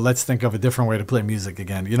 so let's think of a different way to play music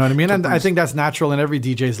again. You know what I mean? And I think that's natural in every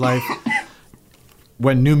DJ's life.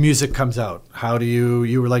 When new music comes out, how do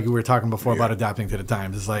you were talking before about adapting to the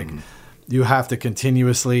times. It's like, you have to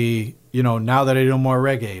continuously, now that I know more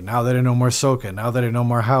reggae, now that I know more soca, now that I know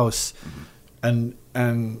more house, and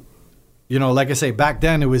like I say, back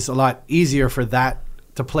then it was a lot easier for that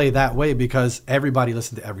to play that way because everybody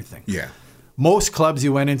listened to everything. Yeah. Most clubs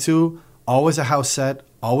you went into, always a house set,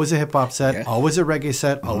 always a hip hop set, always a reggae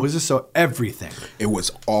set, always everything. It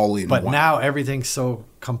was all in But one. now everything's so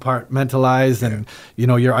compartmentalized, and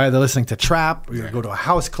you're either listening to trap or you go to a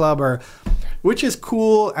house club, which is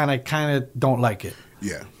cool, and I kind of don't like it.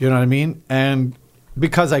 Yeah. You know what I mean? And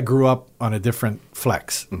because I grew up on a different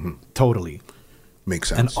flex, totally. Makes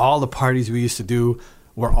sense. And all the parties we used to do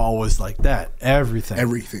were always like that. Everything.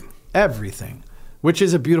 Which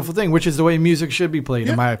is a beautiful thing, which is the way music should be played,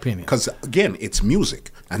 in my opinion. Because, again, it's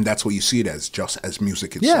music, and that's what you see it as, just as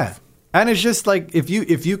music itself. Yeah. And it's just like, if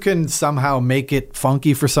you can somehow make it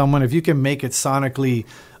funky for someone, if you can make it sonically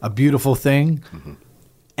a beautiful thing,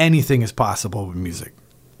 anything is possible with music,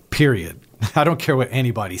 period. I don't care what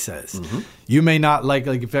anybody says. You may not like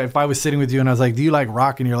if I was sitting with you and I was like, do you like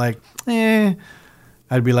rock? And you're like,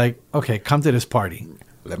 I'd be like, okay, come to this party.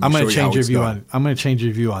 I'm going to change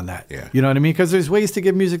your view on that. Yeah. You know what I mean? Because there's ways to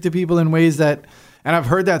give music to people in ways that, and I've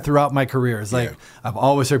heard that throughout my career. It's like, I've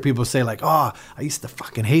always heard people say like, oh, I used to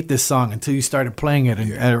fucking hate this song until you started playing it,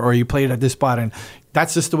 or you played it at this spot. And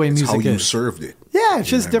that's just the way music is. How you served it. Yeah, it's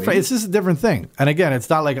just different. I mean? It's just a different thing. And again, it's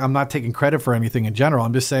not like I'm not taking credit for anything in general.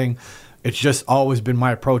 I'm just saying it's just always been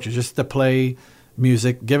my approach. It's just to play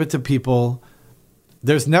music, give it to people.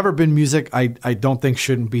 There's never been music I don't think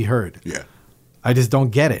shouldn't be heard. Yeah. I just don't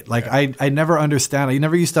get it. Like, I never understand. I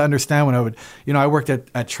never used to understand when I would, I worked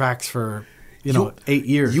at Tracks for, 8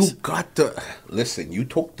 years. You got you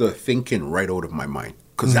took the thinking right out of my mind,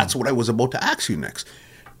 because that's what I was about to ask you next.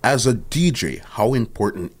 As a DJ, how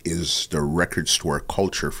important is the record store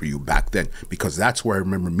culture for you back then? Because that's where I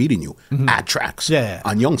remember meeting you at Tracks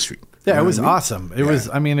on Yonge Street. Yeah, it was awesome. It was.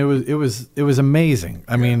 I mean, it was amazing.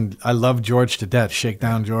 I mean, I love George to death.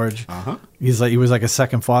 Shakedown George. He was like a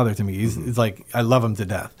second father to me. He's like, I love him to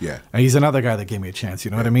death. Yeah, and he's another guy that gave me a chance. You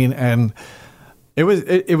know what I mean? And it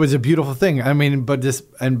was a beautiful thing. I mean, but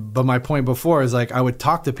my point before is like, I would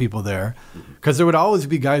talk to people there, because there would always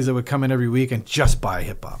be guys that would come in every week and just buy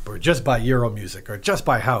hip hop or just buy Euro music or just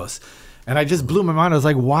buy house, and I just blew my mind. I was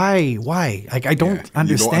like, why? Like, I don't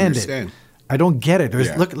understand it. I don't get it.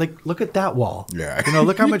 There's look at that wall. Yeah.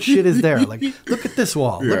 Look how much shit is there. Like, look at this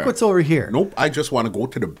wall. Yeah. Look what's over here. Nope. I just want to go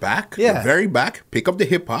to the back, the very back, pick up the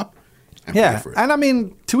hip hop, and pay for it. And I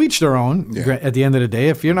mean, to each their own. Yeah. At the end of the day,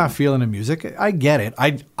 if you're not feeling the music, I get it.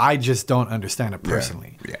 I just don't understand it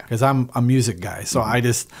personally. Yeah. Because I'm a music guy. So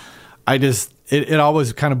it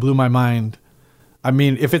always kind of blew my mind. I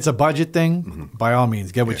mean, if it's a budget thing, by all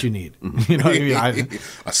means, get what you need. You know what I mean?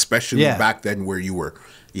 Especially back then, where you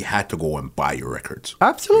had to go and buy your records.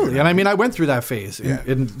 Absolutely. And I mean, I went through that phase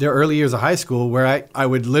in the early years of high school, where I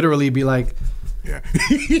would literally be like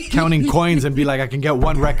counting coins and be like, I can get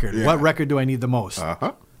one record. Yeah. What record do I need the most?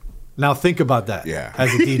 Now think about that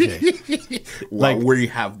as a DJ. Well, where you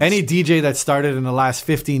have any DJ that started in the last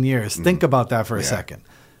 15 years, think about that for a second.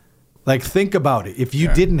 Like, think about it. If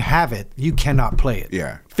you didn't have it, you cannot play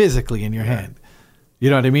it physically in your hand. You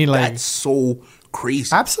know what I mean? Like, that's so crazy.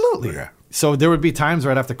 Absolutely. Yeah. So there would be times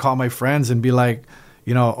where I'd have to call my friends and be like,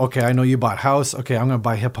 okay, I know you bought house. Okay, I'm going to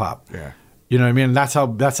buy hip hop. Yeah. You know what I mean?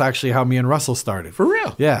 That's actually how me and Russell started. For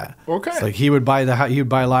real? Yeah. Okay. It's like he would buy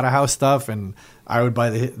a lot of house stuff, and I would buy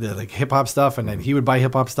the like hip hop stuff, and then he would buy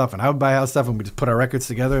hip hop stuff, and I would buy house stuff, and we just put our records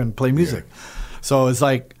together and play music. Yeah. So it's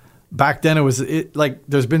like, back then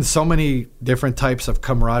there's been so many different types of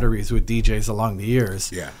camaraderies with DJs along the years.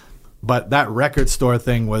 Yeah. But that record store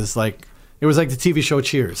thing was like, it was like the TV show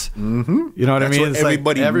Cheers. Mm-hmm. You know what I mean? It's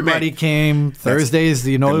everybody came Thursdays.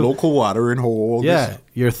 The local water and hole. Yeah,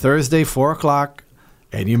 your Thursday 4:00,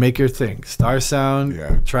 and you make your thing. Star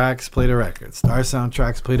Sound Tracks play the record. Star Sound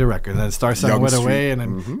Tracks play the record. And then Star Sound went away, and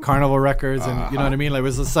then Carnival Records, and you know what I mean? Like, it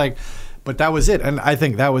was just like. But that was it. And I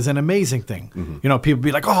think that was an amazing thing. Mm-hmm. People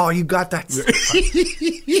be like, oh, you got that.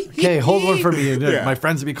 Okay, hold one for me. And my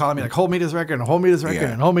friends would be calling me like, hold me this record and hold me this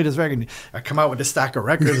record and hold me this record. And I come out with a stack of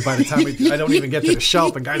records by the time I don't even get to the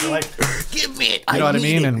shelf. And guys are like, give me it. You know what I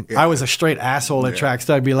mean? And I was a straight asshole at Tracks.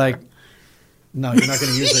 So I'd be like, No, you're not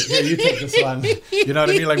going to use it. Here, you take this one. You know what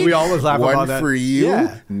I mean? Like, we always laugh about that. One for you,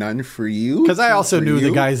 yeah. None for you. Because I also knew you.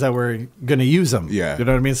 the guys that were going to use them. Yeah. You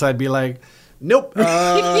know what I mean? So I'd be like, nope,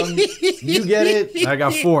 you get it. I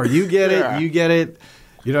got 4. You get it. You get it.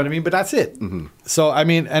 You know what I mean? But that's it. Mm-hmm. So, I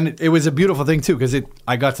mean, and it was a beautiful thing, too, because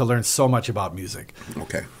I got to learn so much about music.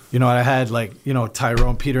 Okay. You know, I had, like, you know,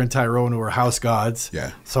 Peter and Tyrone, who were house gods.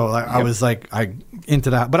 Yeah. So like, I was, like,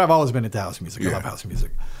 into that. But I've always been into house music. I love house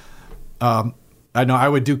music. I know I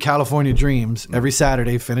would do California Dreams every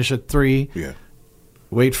Saturday, finish at 3. Yeah.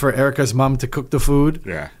 Wait for Erica's mom to cook the food.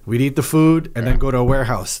 Yeah. We'd eat the food and then go to a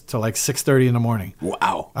warehouse till like 6:30 in the morning.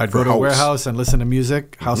 Wow. I'd go to a warehouse and listen to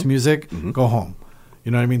music, house music, go home.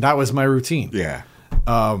 You know what I mean? That was my routine. Yeah.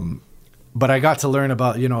 But I got to learn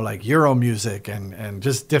about, you know, like Euro music and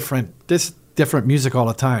just different music all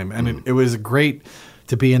the time. And it was great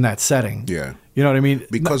to be in that setting. Yeah. You know what I mean?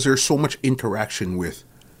 Because there's so much interaction with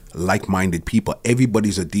like-minded people.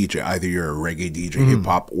 Everybody's a DJ. Either you're a reggae DJ, hip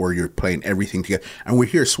hop, or you're playing everything together. And we're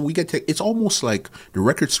here, so we get to. It's almost like the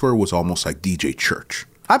record store was almost like DJ church.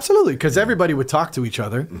 Absolutely, because everybody would talk to each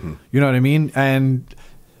other. You know what I mean? And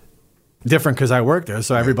different because I worked there,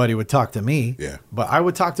 so everybody would talk to me. Yeah. But I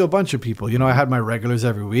would talk to a bunch of people. You know, I had my regulars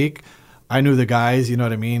every week. I knew the guys. You know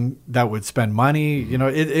what I mean? That would spend money. You know,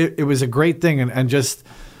 it was a great thing, and just.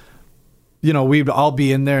 You know, we'd all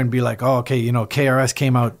be in there and be like, oh, okay, you know, KRS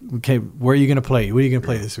came out. Okay, where are you going to play? What are you going to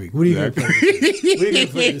play this week? What are you going to play this week? What are you going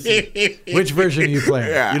to play this week? Which version are you playing?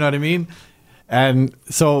 Yeah. You know what I mean? And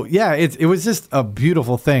so, yeah, it was just a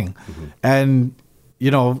beautiful thing. And, you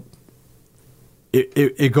know,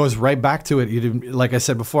 it goes right back to it. Like I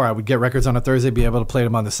said before, I would get records on a Thursday, be able to play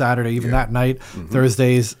them on the Saturday, even that night,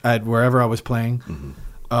 Thursdays at wherever I was playing.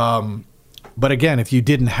 But again, if you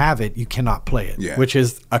didn't have it, you cannot play it, which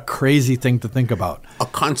is a crazy thing to think about. A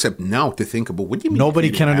concept now to think about. What do you mean?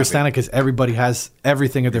 Nobody can understand it because everybody has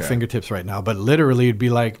everything at their fingertips right now. But literally, it'd be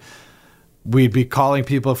like we'd be calling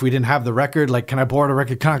people if we didn't have the record. Like, can I borrow the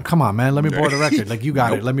record? Come on, man, let me borrow the record. Like, you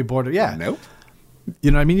got it. Let me borrow it. Yeah. Nope.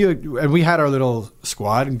 You know what I mean? And we had our little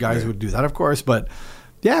squad, and guys would do that, of course. But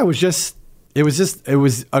yeah, it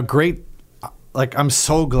was a great. Like, I'm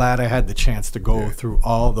so glad I had the chance to go through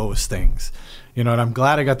all those things, you know, and I'm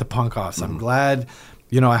glad I got the punk offs. I'm glad,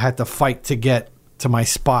 you know, I had to fight to get to my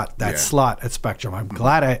spot, that slot at Spectrum. I'm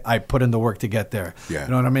glad I put in the work to get there. Yeah.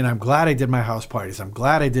 You know what I mean? I'm glad I did my house parties. I'm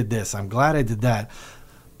glad I did this. I'm glad I did that,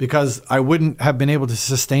 because I wouldn't have been able to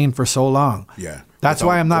sustain for so long. Yeah. That's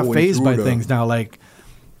why I'm not fazed by things now. Like,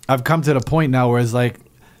 I've come to the point now where it's like,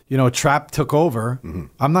 you know, trap took over.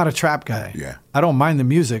 I'm not a trap guy. Yeah. I don't mind the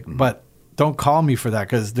music, but don't call me for that,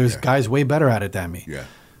 because there's guys way better at it than me. Yeah.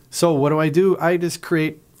 So what do? I just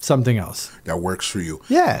create something else that works for you.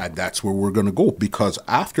 Yeah. And that's where we're going to go, because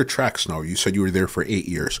after Tracks Now, you said you were there for 8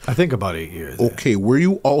 years. I think about 8 years. Okay. Were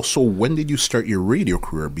you also, when did you start your radio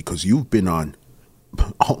career? Because you've been on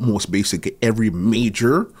almost basically every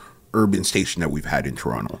major urban station that we've had in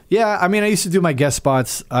Toronto. Yeah. I mean, I used to do my guest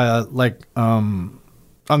spots,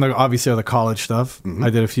 on the college stuff. I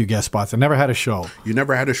did a few guest spots. I never had a show. You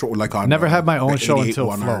never had a show like on? Never had my own show until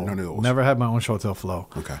Flow. None of those. Never had my own show until Flow.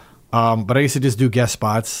 Okay. But I used to just do guest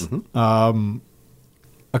spots.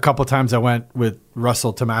 A couple times I went with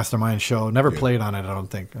Russell to Mastermind show. Never played on it, I don't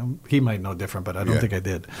think. He might know different, but I don't think I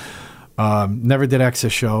did. Never did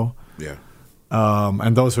X's show. Yeah.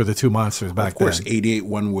 And those were the two monsters back then. Of course, 88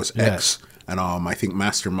 one was X, and I think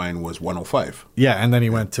Mastermind was 105. Yeah, and then he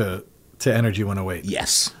went to Energy 108.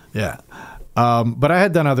 Yes. Yeah. But I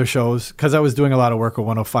had done other shows because I was doing a lot of work with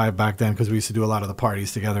 105 back then, because we used to do a lot of the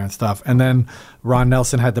parties together and stuff. And then Ron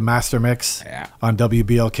Nelson had the Master Mix on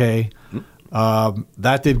WBLK.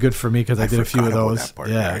 That did good for me because I did a few of those.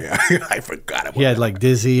 Yeah. I forgot about that. He had like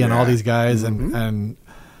Dizzy and all these guys, and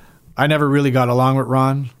I never really got along with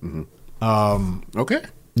Ron. Okay.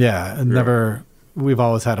 Yeah, never. We've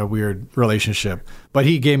always had a weird relationship, but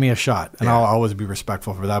he gave me a shot, and I'll always be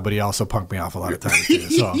respectful for that. But he also punked me off a lot of times too.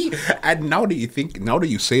 So. And now that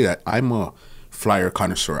you say that, I'm a flyer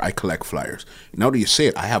connoisseur. I collect flyers. Now that you say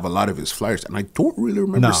it, I have a lot of his flyers, and I don't really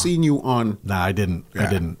remember seeing you on. Nah, I didn't. I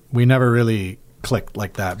didn't. We never really clicked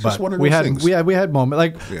like that. It's just but one of those we had things. we had moments.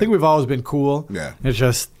 Like I think we've always been cool. Yeah. It's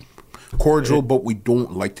just cordial, but we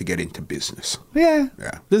don't like to get into business. Yeah.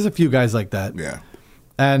 Yeah. There's a few guys like that. Yeah.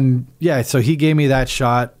 And so he gave me that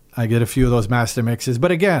shot. I did a few of those master mixes.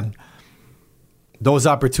 But again, those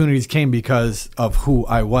opportunities came because of who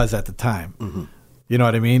I was at the time. You know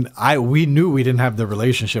what I mean? We knew we didn't have the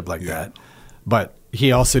relationship like that. But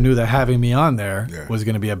he also knew that having me on there Yeah. was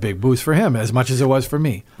going to be a big boost for him as much as it was for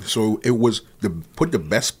me. So it was put the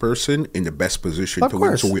best person in the best position Of to win,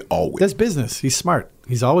 course. so we all win. That's business. He's smart.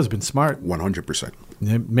 He's always been smart. 100%.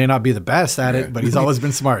 He may not be the best at Yeah. it, but he's always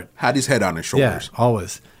been smart. Had his head on his Yeah, shoulders.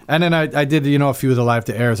 always. And then I did, a few of the live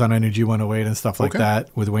to airs on Energy 108 and stuff like Okay. that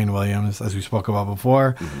with Wayne Williams, as we spoke about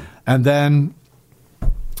before. And then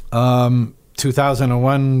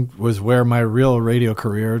 2001 was where my real radio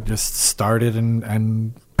career just started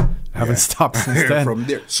and haven't stopped since then. From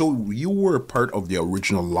there. So you were part of the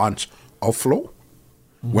original launch of Flow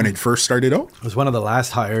when it first started out? I was one of the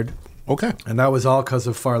last hired, Okay. and that was all because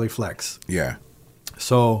of Farley Flex. Yeah.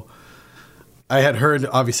 So I had heard,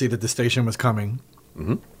 obviously, that the station was coming.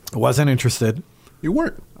 I wasn't interested. You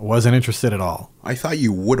weren't. I wasn't interested at all. I thought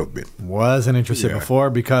you would have been. Wasn't interested Yeah. before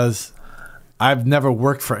because I've never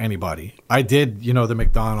worked for anybody. I did, the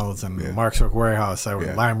McDonald's and Mark's Work Warehouse.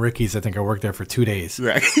 Yeah. Lime Ricky's, I think I worked there for 2 days.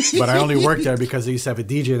 Right. But I only worked there because they used to have a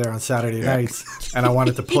DJ there on Saturday nights, and I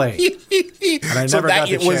wanted to play. And I So never that got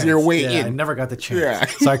the it was chance. your way I in. never got the chance. Yeah.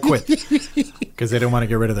 So I quit because they didn't want to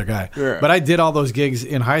get rid of their guy. Yeah. But I did all those gigs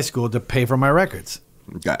in high school to pay for my records.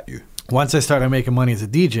 Got you. Once I started making money as a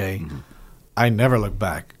DJ, I never looked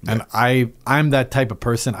back. And I'm that type of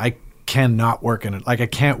person. I cannot work in it. Like I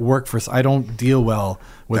can't work for. I don't deal well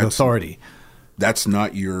with That's- authority. That's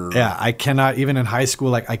not your... Yeah, I cannot. Even in high school,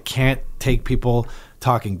 like I can't take people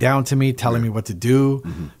talking down to me, telling me what to do.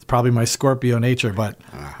 It's probably my Scorpio nature, but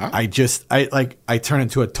I turn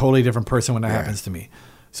into a totally different person when that happens to me.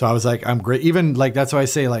 So I was like, I'm great. Even like that's why I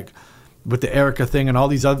say like with the Erica thing and all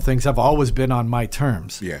these other things have always been on my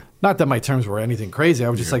terms. Yeah. Not that my terms were anything crazy. I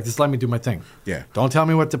was just like, just let me do my thing. Yeah. Don't tell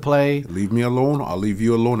me what to play. Leave me alone. I'll leave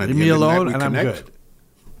you alone. At Leave the me end of the night, alone, we and I'm connect. good.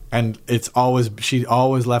 And she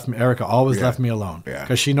always left me. Erica always Yeah. left me alone Yeah.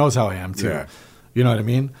 because she knows how I am too. Yeah. You know what I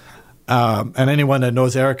mean? And anyone that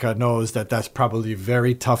knows Erica knows that that's probably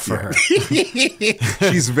very tough for her.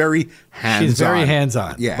 She's very hands-on. She's very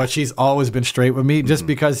hands-on. Yeah. But she's always been straight with me just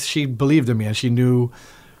because she believed in me and she knew.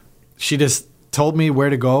 She just told me where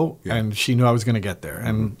to go and she knew I was going to get there,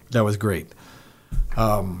 and that was great.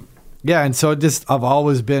 And so I've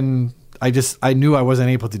always been. I knew I wasn't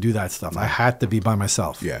able to do that stuff. I had to be by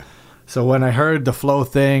myself. Yeah. So when I heard the Flow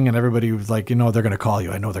thing and everybody was like, they're going to call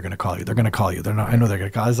you. I know they're going to call you. They're going to call you. I know they're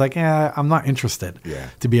going to call. I was like, I'm not interested. Yeah.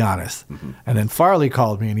 To be honest. And then Farley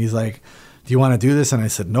called me and he's like, do you want to do this? And I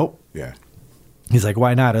said, nope. Yeah. He's like,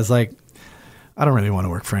 why not? I was like, I don't really want to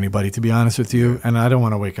work for anybody, to be honest with you, and I don't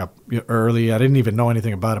want to wake up early. I didn't even know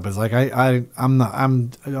anything about it, but it's like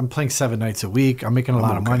I'm playing 7 nights a week. I'm making a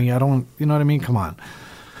lot of money. I don't, you know what I mean? Come on.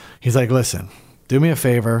 He's like, listen, do me a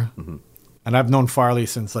favor, and I've known Farley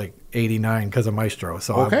since like '89 because of Maestro,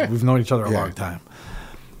 so we've known each other a long time.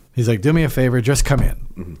 He's like, do me a favor, just come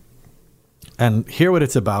in and hear what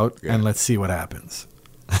it's about, and let's see what happens.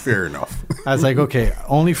 Fair enough. I was like, okay,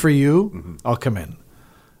 only for you, I'll come in.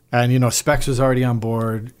 And, Specs was already on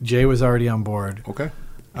board. Jay was already on board. Okay.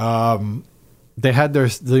 They had their,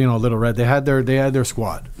 Little Red. They had their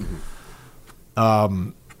squad.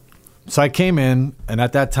 So I came in, and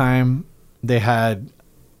at that time, they had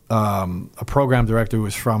a program director who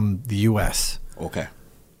was from the U.S. Okay.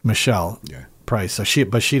 Michelle Price. So she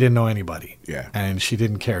didn't know anybody. Yeah. And she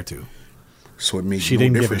didn't care to. So it made She no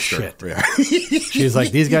didn't give a difference to her. shit. Yeah. She's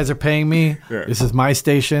like, these guys are paying me. Yeah. This is my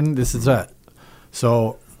station. This is it.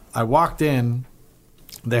 So I walked in.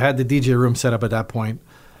 They had the DJ room set up at that point.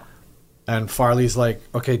 And Farley's like,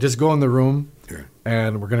 okay, just go in the room. Yeah.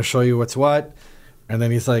 And we're going to show you what's what. And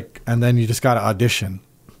then he's like, and then you just got to audition.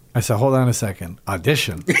 I said, hold on a second.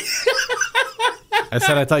 Audition? I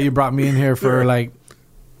said, I thought you brought me in here for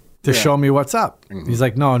to show me what's up. He's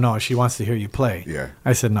like, no, she wants to hear you play. Yeah.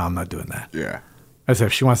 I said, no, I'm not doing that. Yeah. I said,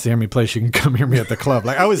 if she wants to hear me play, she can come hear me at the club.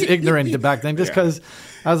 Like I was ignorant back then, just because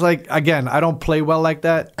I was like, again, I don't play well like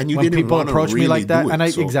that. And you when didn't people wanna approach me really like that, do it, and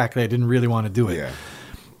I so- exactly, I didn't really want to do it. Yeah.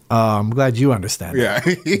 I'm glad you understand. Yeah.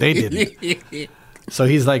 That. They didn't. So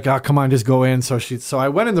he's like, oh, come on, just go in. So I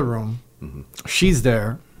went in the room. She's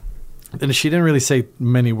there, and she didn't really say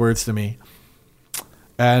many words to me.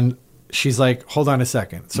 And she's like, hold on a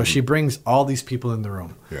second. So she brings all these people in the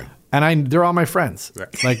room. Yeah. And they're all my friends.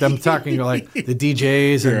 Like I'm talking like the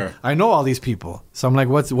DJs, and Yeah. I know all these people. So I'm like,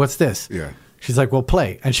 what's this? Yeah. She's like, well,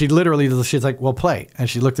 play. And she's like, well, play. And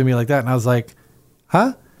she looked at me like that, and I was like,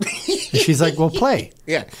 huh? And she's like, well, play.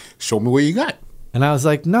 Yeah. Show me what you got. And I was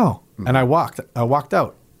like, no. And I walked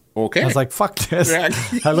out. Okay. I was like, fuck this. Yeah.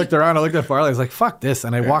 I looked around, I looked at Farley, I was like, fuck this.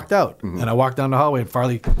 And I walked out. And I walked down the hallway, and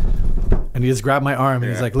Farley, and he just grabbed my arm,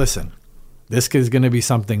 and he's like, listen, this is going to be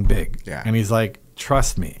something big. Yeah. And he's like,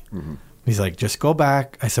 trust me. He's like, just go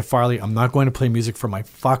back. I said, Farley, I'm not going to play music for my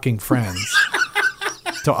fucking friends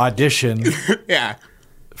to audition Yeah.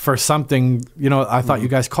 for something, I thought you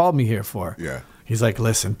guys called me here for. Yeah. He's like,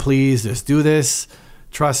 listen, please, just do this.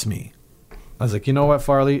 Trust me. I was like, you know what,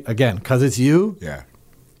 Farley? Again, because it's you Yeah.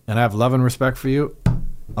 and I have love and respect for you,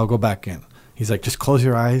 I'll go back in. He's like, just close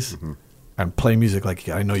your eyes and play music like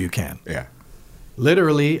I know you can. Yeah.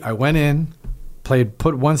 Literally, I went in,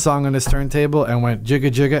 put one song on this turntable and went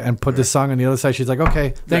jigga jigga and put the song on the other side. She's like,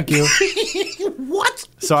 okay, thank you. What?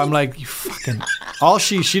 So I'm like, you fucking...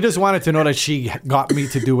 She just wanted to know that she got me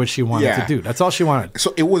to do what she wanted to do. That's all she wanted.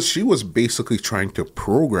 So she was basically trying to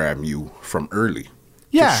program you from early.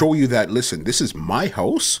 Yeah. To show you that, listen, this is my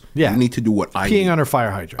house. Yeah. You need to do what I Peeing need. on her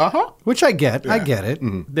fire hydrant. Uh-huh. Which I get. I Yeah. get it.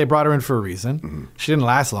 They brought her in for a reason. She didn't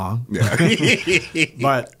last long. Yeah.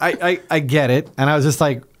 But I get it. And I was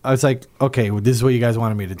like, okay, well, this is what you guys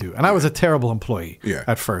wanted me to do. And I was a terrible employee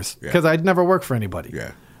at first because I'd never worked for anybody.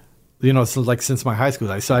 Yeah. Since my high school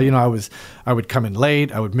days. So, I would come in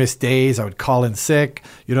late. I would miss days. I would call in sick.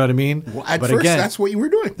 You know what I mean? Well, at first, that's what you were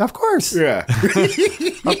doing. Of course. Yeah.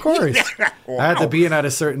 Of course. Wow. I had to be in at a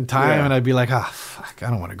certain time, Yeah. and I'd be like, fuck, I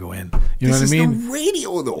don't want to go in. You know what I This mean? is the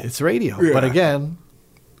radio, though. It's radio. Yeah. But again,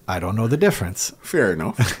 I don't know the difference. Fair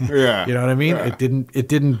enough. Yeah. You know what I mean? Yeah. It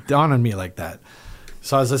didn't dawn on me like that.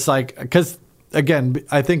 So I was just like, because again,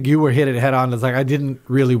 I think you were hit it head on. It's like I didn't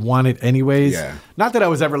really want it anyways. Yeah. Not that I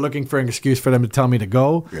was ever looking for an excuse for them to tell me to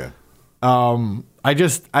go. Yeah.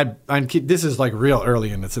 This is like real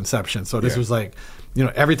early in its inception. So this Yeah. was like,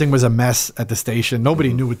 everything was a mess at the station.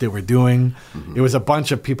 Nobody knew what they were doing. It was a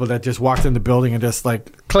bunch of people that just walked in the building and just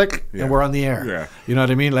like click Yeah. and we're on the air. Yeah. You know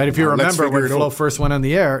what I mean? Like if you Now, let's remember when figure it Flo out. first went on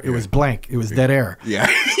the air, it was blank. It was dead air. Yeah.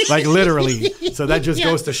 Like literally. So that just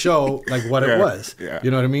goes to show like what Yeah. it was. Yeah.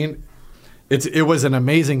 You know what I mean? It was an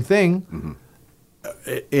amazing thing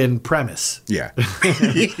in premise. Yeah.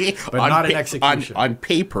 But not in execution. On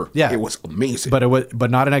paper, Yeah. it was amazing.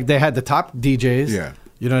 But not an. They had the top DJs. Yeah.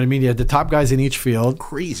 You know what I mean? You had the top guys in each field.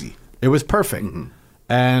 Crazy. It was perfect.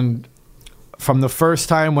 And from the first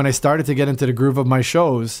time when I started to get into the groove of my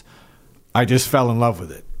shows, I just fell in love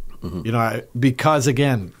with it. Because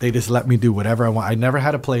again, they just let me do whatever I want. I never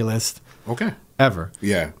had a playlist. Okay. Ever.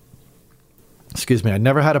 Yeah. Excuse me. I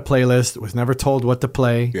never had a playlist. Was never told what to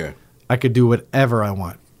play. Yeah. I could do whatever I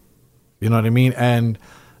want. You know what I mean? And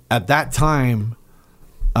at that time,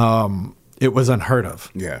 it was unheard of.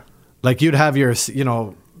 Yeah. Like you'd have your,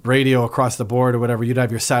 radio across the board or whatever. You'd have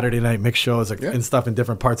your Saturday night mix shows and stuff in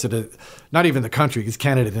different parts of not even the country, because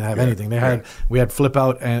Canada didn't have anything. We had Flip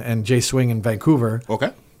Out and Jay Swing in Vancouver.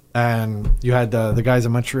 Okay. And you had the guys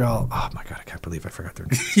in Montreal. Oh my God, I can't believe I forgot their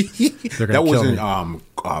names. They're gonna That kill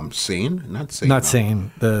wasn't me. Sane? Not Sane. Not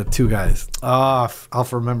Sane. The two guys. I'll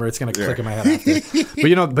remember. It's gonna click in my head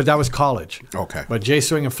after. But that was college. Okay. But Jay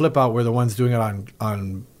Swing and Flip Out were the ones doing it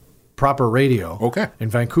on proper radio. Okay. In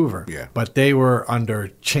Vancouver. Yeah. But they were under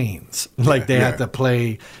chains. Like they had to play.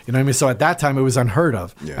 You know what I mean? So at that time it was unheard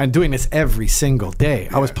of. Yeah. And doing this every single day.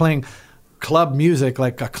 I was playing club music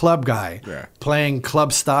like a club guy, playing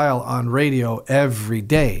club style on radio every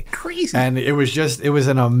day. Crazy. And it was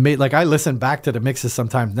an amazing, like I listen back to the mixes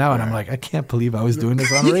sometimes now and I'm like, I can't believe I was doing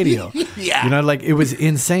this on radio. Yeah. Like it was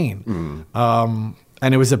insane. And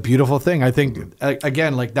it was a beautiful thing. I think,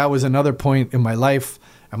 again, like that was another point in my life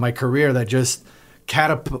and my career that just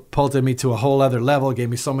catapulted me to a whole other level, gave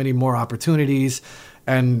me so many more opportunities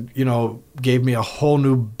and, gave me a whole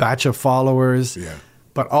new batch of followers. Yeah.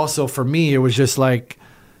 But also for me, it was just like,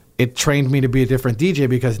 it trained me to be a different DJ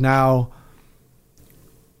because now,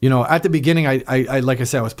 at the beginning, I like I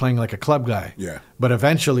said, I was playing like a club guy. Yeah. But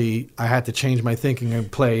eventually I had to change my thinking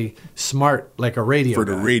and play smart like a radio For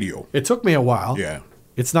the guy. radio. It took me a while. Yeah.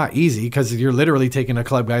 It's not easy because you're literally taking a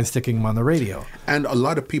club guy and sticking him on the radio. And a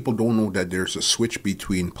lot of people don't know that there's a switch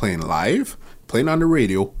between playing live, playing on the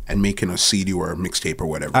radio, and making a CD or a mixtape or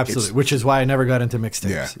whatever. Absolutely. Which is why I never got into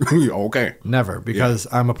mixtapes. Yeah. Okay. Never, because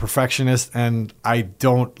I'm a perfectionist and I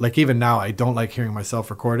don't, like even now, I don't like hearing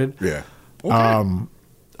myself recorded. Yeah. Okay.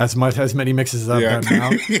 As many mixes as I've done now.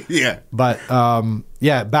 Yeah. But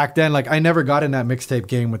back then, like I never got in that mixtape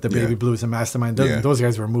game with the Baby Blues and Mastermind. Those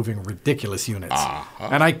guys were moving ridiculous units.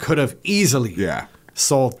 And I could have easily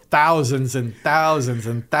sold thousands and thousands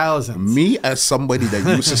and thousands. Me, as somebody that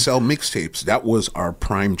used to sell mixtapes, that was our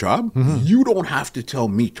prime job. You don't have to tell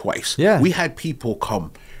me twice. Yeah. We had people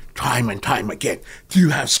come time and time again. Do you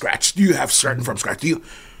have scratch? Do you have starting from scratch?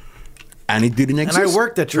 And it didn't exist. And I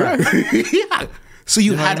worked at track. Yeah. So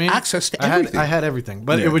you, know had what I mean? access to everything. I had everything,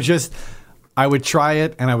 but it was just, I would try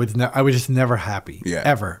it, and I was just never happy,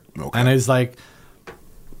 ever. Okay. And it's like,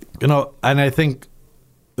 and I think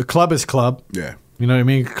the club is club. Yeah. You know what I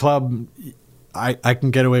mean? Club, I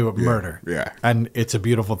can get away with murder. Yeah. And it's a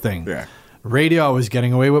beautiful thing. Yeah. Radio, I was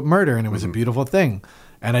getting away with murder, and it was a beautiful thing.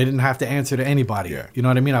 And I didn't have to answer to anybody. Yeah. You know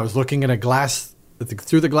what I mean? I was looking at a glass,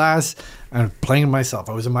 through the glass, and playing myself.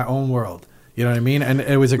 I was in my own world. You know what I mean? And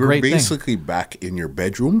it was a great thing. You're basically back in your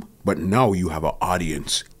bedroom, but now you have an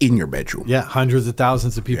audience in your bedroom. Yeah, hundreds of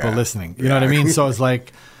thousands of people listening. You know what I mean? So it's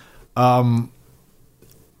like, and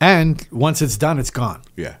once it's done, it's gone.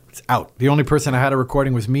 Yeah. It's out. The only person I had a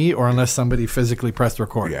recording was me, or unless somebody physically pressed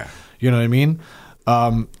record. Yeah. You know what I mean?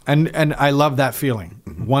 And I love that feeling.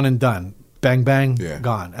 One and done. Bang, bang,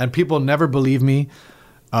 gone. And people never believe me.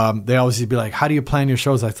 They always be like, how do you plan your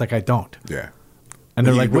shows? It's like, I don't. Yeah. And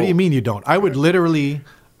they're like, what do you mean you don't? I would literally,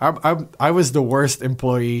 I was the worst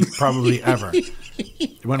employee probably ever.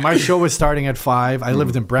 When my show was starting at 5, I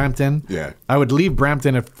lived in Brampton. Yeah. I would leave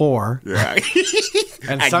Brampton at 4. Yeah.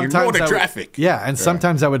 And sometimes you know the traffic.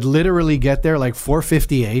 Sometimes I would literally get there like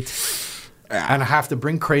 4:58. And I have to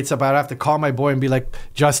bring crates up. I'd have to call my boy and be like,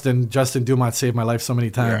 Justin Dumont saved my life so many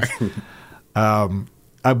times.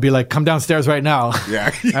 I'd be like, come downstairs right now.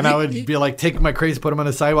 Yeah. And I would be like, take my crates, put them on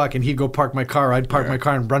the sidewalk, and he'd go park my car. I'd park my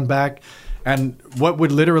car and run back. And what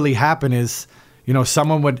would literally happen is, you know,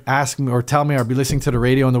 someone would ask me or tell me, I'd be listening to the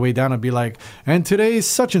radio on the way down. I'd be like, and today's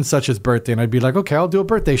such and such's birthday. And I'd be like, okay, I'll do a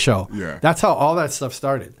birthday show. Yeah. That's how all that stuff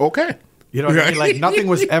started. Okay. You know what I mean? Like nothing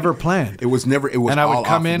was ever planned. It was never, it was and I all would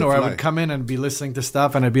come off in the or I fly. would come in and be listening to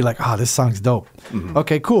stuff and I'd be like, oh, this song's dope.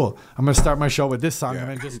 Okay, cool. I'm going to start my show with this song and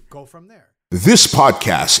then just go from there. This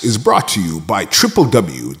podcast is brought to you by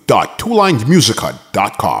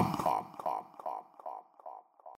www.twolinedmusichut.com.